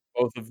see the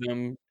both of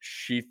them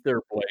sheath their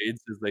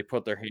blades as they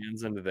put their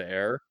hands into the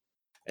air,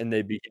 and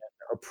they begin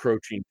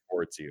approaching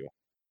towards you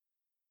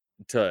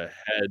to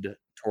head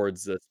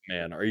towards this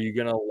man. Are you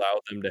gonna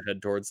allow them to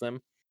head towards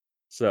them?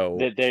 So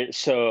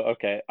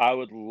Okay, I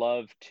would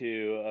love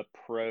to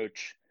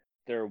approach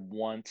their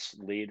once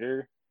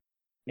leader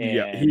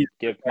Yeah, and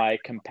give my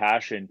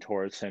compassion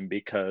towards him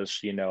because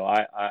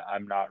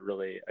I'm not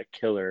really a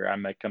killer.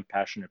 I'm a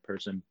compassionate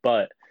person,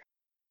 but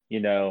you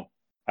know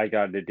I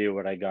got to do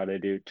what I got to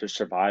do to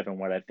survive and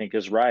what I think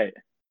is right.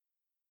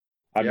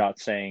 I'm yeah. not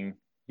saying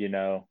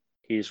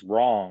he's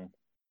wrong,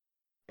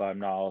 but I'm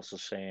not also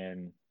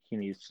saying he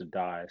needs to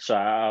die. So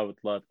I would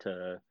love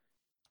to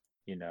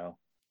you know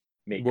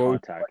make What would you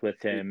contact like with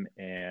to see? him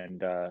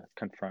and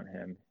confront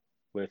him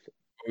with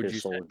What would his you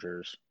say?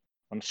 soldiers.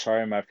 I'm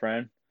sorry, my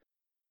friend.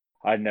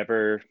 I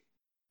never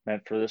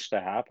meant for this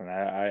to happen.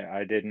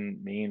 I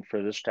didn't mean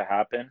for this to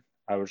happen.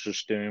 I was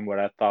just doing what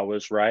I thought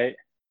was right.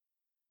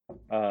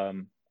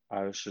 Um,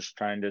 I was just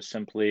trying to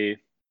simply,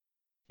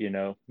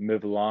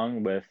 move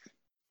along with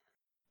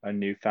a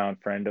newfound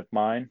friend of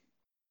mine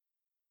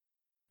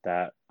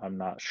that I'm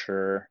not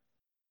sure,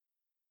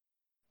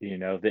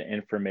 the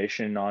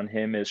information on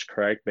him is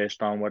correct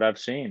based on what I've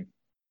seen.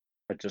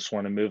 I just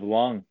want to move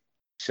along.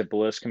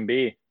 Simple as can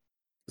be.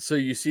 So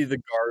you see the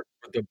guard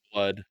with the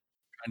blood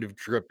kind of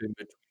dripping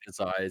between his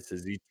eyes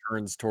as he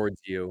turns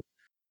towards you.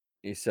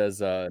 He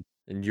says,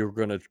 "And you're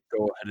gonna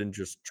go ahead and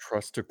just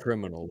trust a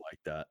criminal like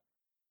that?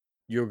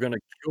 You're gonna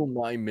kill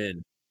my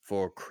men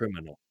for a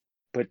criminal?"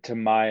 But to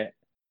my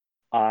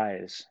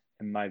eyes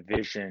and my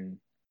vision,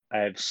 I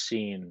have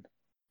seen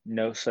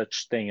no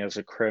such thing as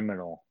a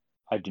criminal.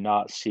 I do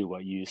not see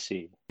what you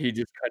see. He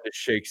just kinda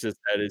shakes his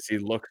head as he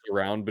looks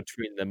around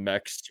between the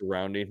mechs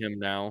surrounding him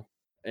now,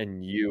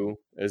 and you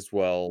as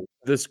well.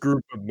 This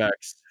group of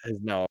mechs has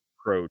now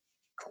approached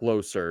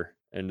closer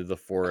into the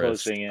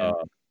forest. Closing in,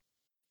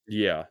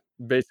 Yeah,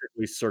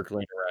 basically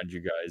circling around you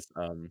guys.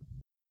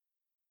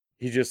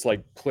 He just,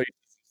 like, places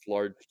this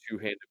large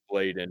two-handed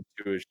blade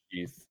into his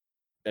sheath,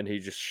 and he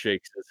just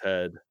shakes his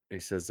head. He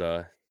says,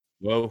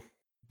 "Well,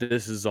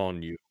 this is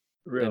on you."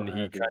 real And he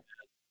heavy. kinda,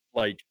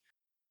 like,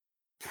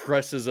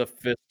 presses a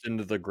fist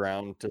into the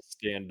ground to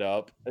stand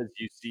up as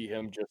you see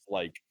him just,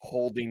 like,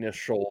 holding his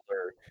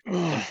shoulder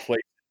and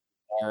place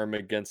his arm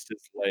against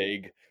his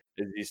leg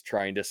as he's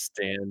trying to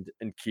stand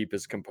and keep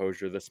his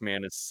composure. This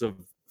man is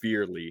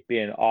severely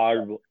Being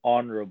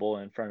honorable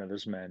in front of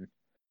his men.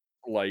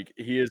 like,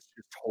 he is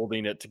just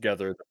holding it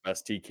together the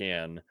best he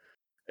can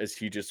as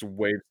he just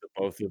waves the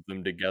both of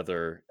them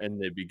together,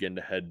 and they begin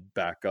to head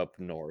back up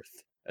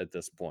north at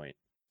this point.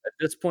 At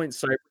this point,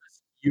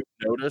 Cypress, you've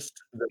noticed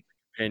that the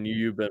companion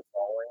you've been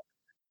following,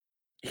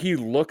 he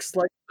looks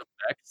like the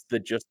mechs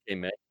that just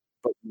came in,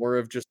 but more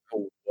of just a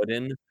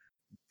wooden,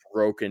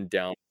 broken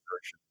down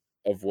version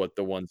of what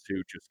the ones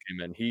who just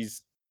came in.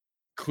 He's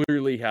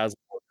clearly has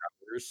more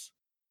powers,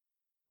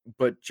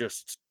 but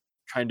just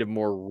kind of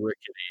more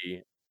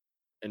rickety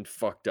and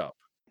fucked up.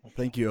 Well,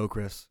 thank you,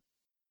 Okris,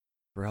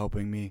 for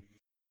helping me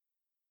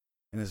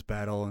in this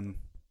battle and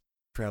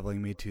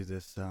traveling me to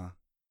this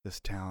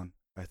town.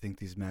 I think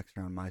these mechs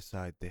are on my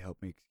side. They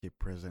helped me escape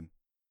prison.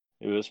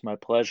 It was my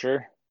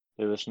pleasure.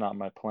 It was not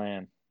my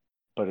plan,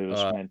 but it was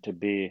Uh, meant to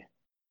be.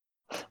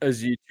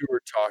 as you two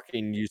are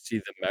talking, you see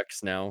the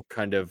mechs now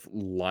kind of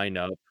line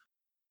up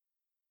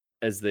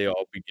as they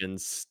all begin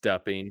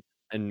stepping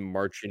and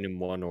marching in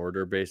one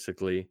order,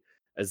 basically,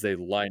 as they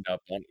line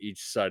up on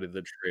each side of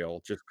the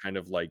trail, just kind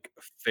of like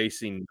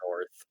facing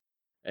north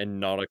and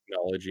not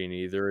acknowledging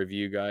either of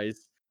you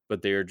guys,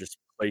 but they are just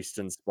placed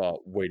in spot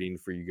waiting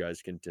for you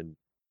guys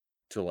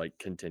to like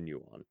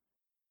continue on.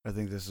 I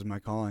think this is my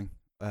calling.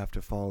 I have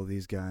to follow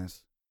these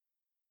guys.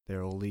 They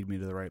will lead me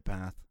to the right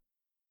path.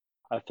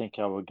 I think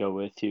I would go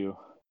with you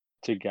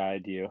to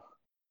guide you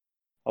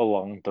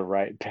along the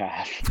right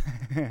path.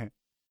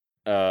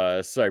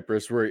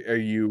 Cypress, where are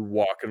you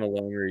walking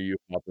along or are you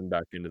hopping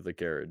back into the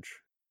carriage?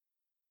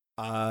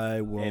 I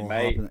Hey, will hop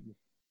mate, in.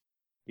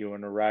 you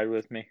want to ride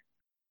with me?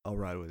 I'll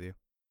ride with you.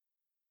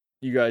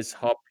 You guys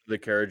hop into the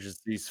carriage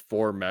as these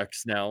four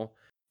mechs now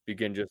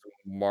begin just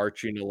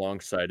marching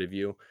alongside of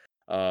you.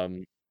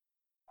 Um,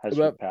 As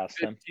we about pass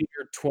them. 15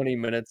 or 20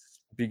 minutes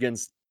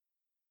begins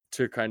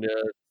to kind of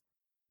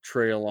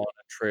trail on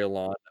and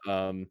trail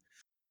on.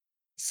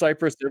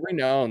 Cypress, every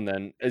now and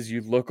then, as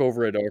you look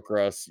over at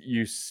Okros,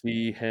 you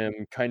see him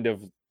kind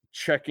of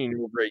checking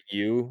over at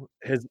you.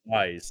 His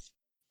eyes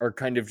are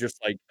kind of just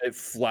like it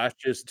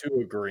flashes to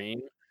a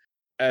green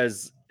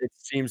as it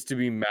seems to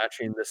be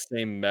matching the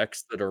same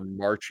mechs that are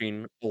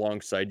marching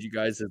alongside you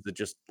guys as it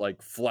just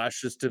like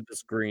flashes to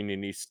this green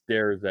and he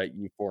stares at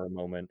you for a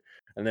moment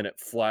and then it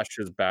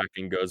flashes back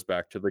and goes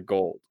back to the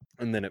gold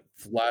and then it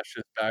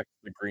flashes back to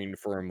the green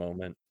for a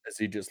moment as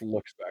he just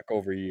looks back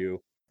over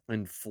you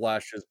and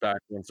flashes back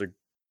once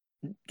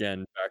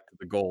again back to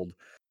the gold.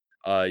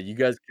 You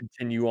guys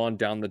continue on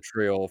down the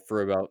trail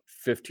for about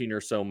 15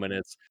 or so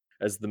minutes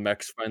as the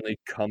mechs finally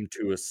come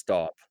to a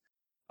stop.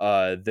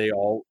 They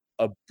all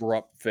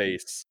abrupt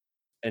face,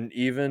 and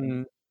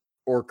even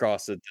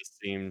Orcos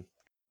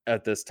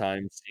at this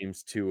time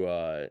seems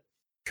to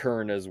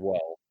turn as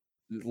well,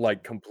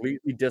 like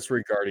completely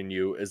disregarding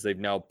you as they've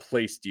now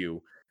placed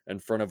you in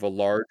front of a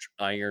large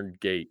iron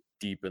gate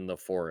deep in the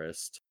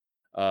forest.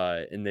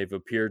 And they've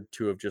appeared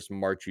to have just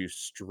marched you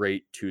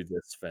straight to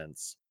this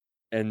fence.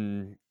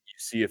 And you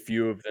see a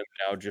few of them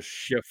now just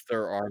shift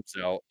their arms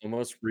out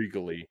almost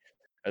regally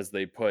as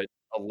they put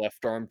a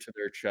left arm to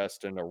their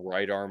chest and a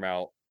right arm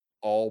out,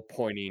 all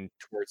pointing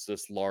towards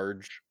this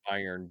large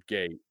iron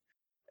gate.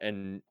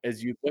 And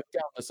as you look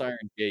down this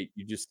iron gate,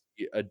 you just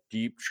see a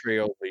deep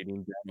trail leading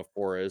down a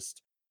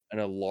forest and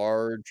a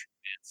large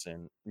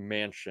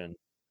mansion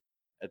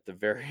at the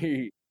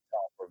very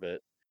top of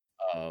it.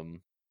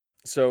 Um,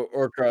 so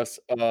Orcross,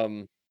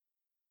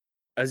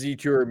 as you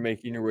two are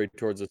making your way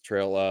towards the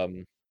trail,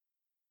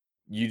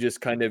 you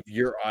just kind of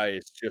your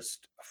eyes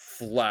just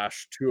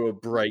flash to a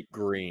bright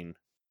green.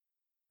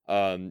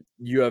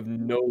 You have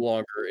no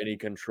longer any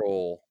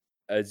control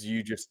as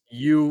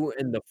you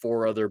and the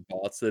four other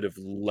bots that have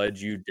led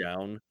you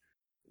down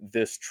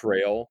this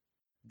trail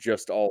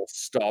just all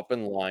stop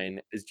in line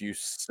as you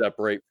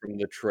separate from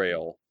the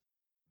trail.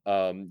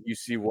 You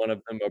see one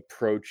of them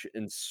approach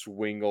and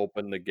swing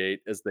open the gate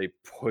as they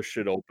push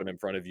it open in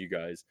front of you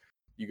guys.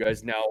 You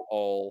guys now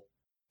all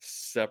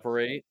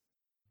separate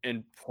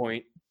and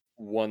point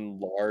one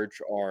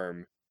large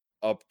arm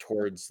up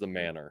towards the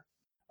manor.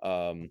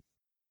 Um,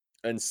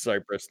 and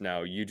Cypress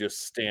now, you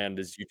just stand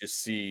as you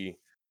just see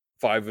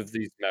five of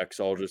these mechs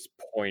all just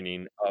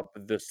pointing up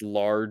this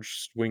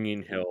large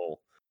swinging hill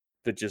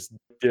that just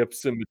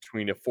dips in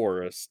between a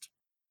forest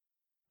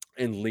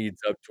and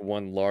leads up to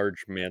one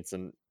large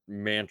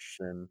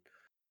mansion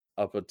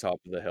up atop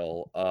of the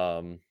hill.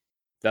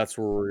 That's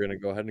where we're gonna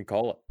go ahead and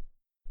call it.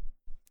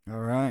 All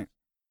right.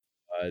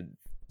 Uh,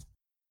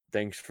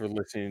 thanks for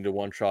listening to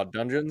One Shot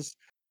Dungeons.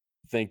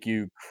 Thank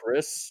you,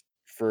 Chris,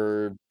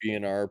 for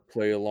being our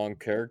play along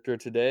character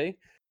today.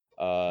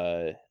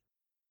 I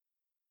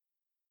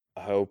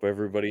hope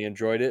everybody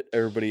enjoyed it.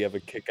 Everybody have a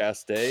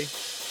kick-ass day.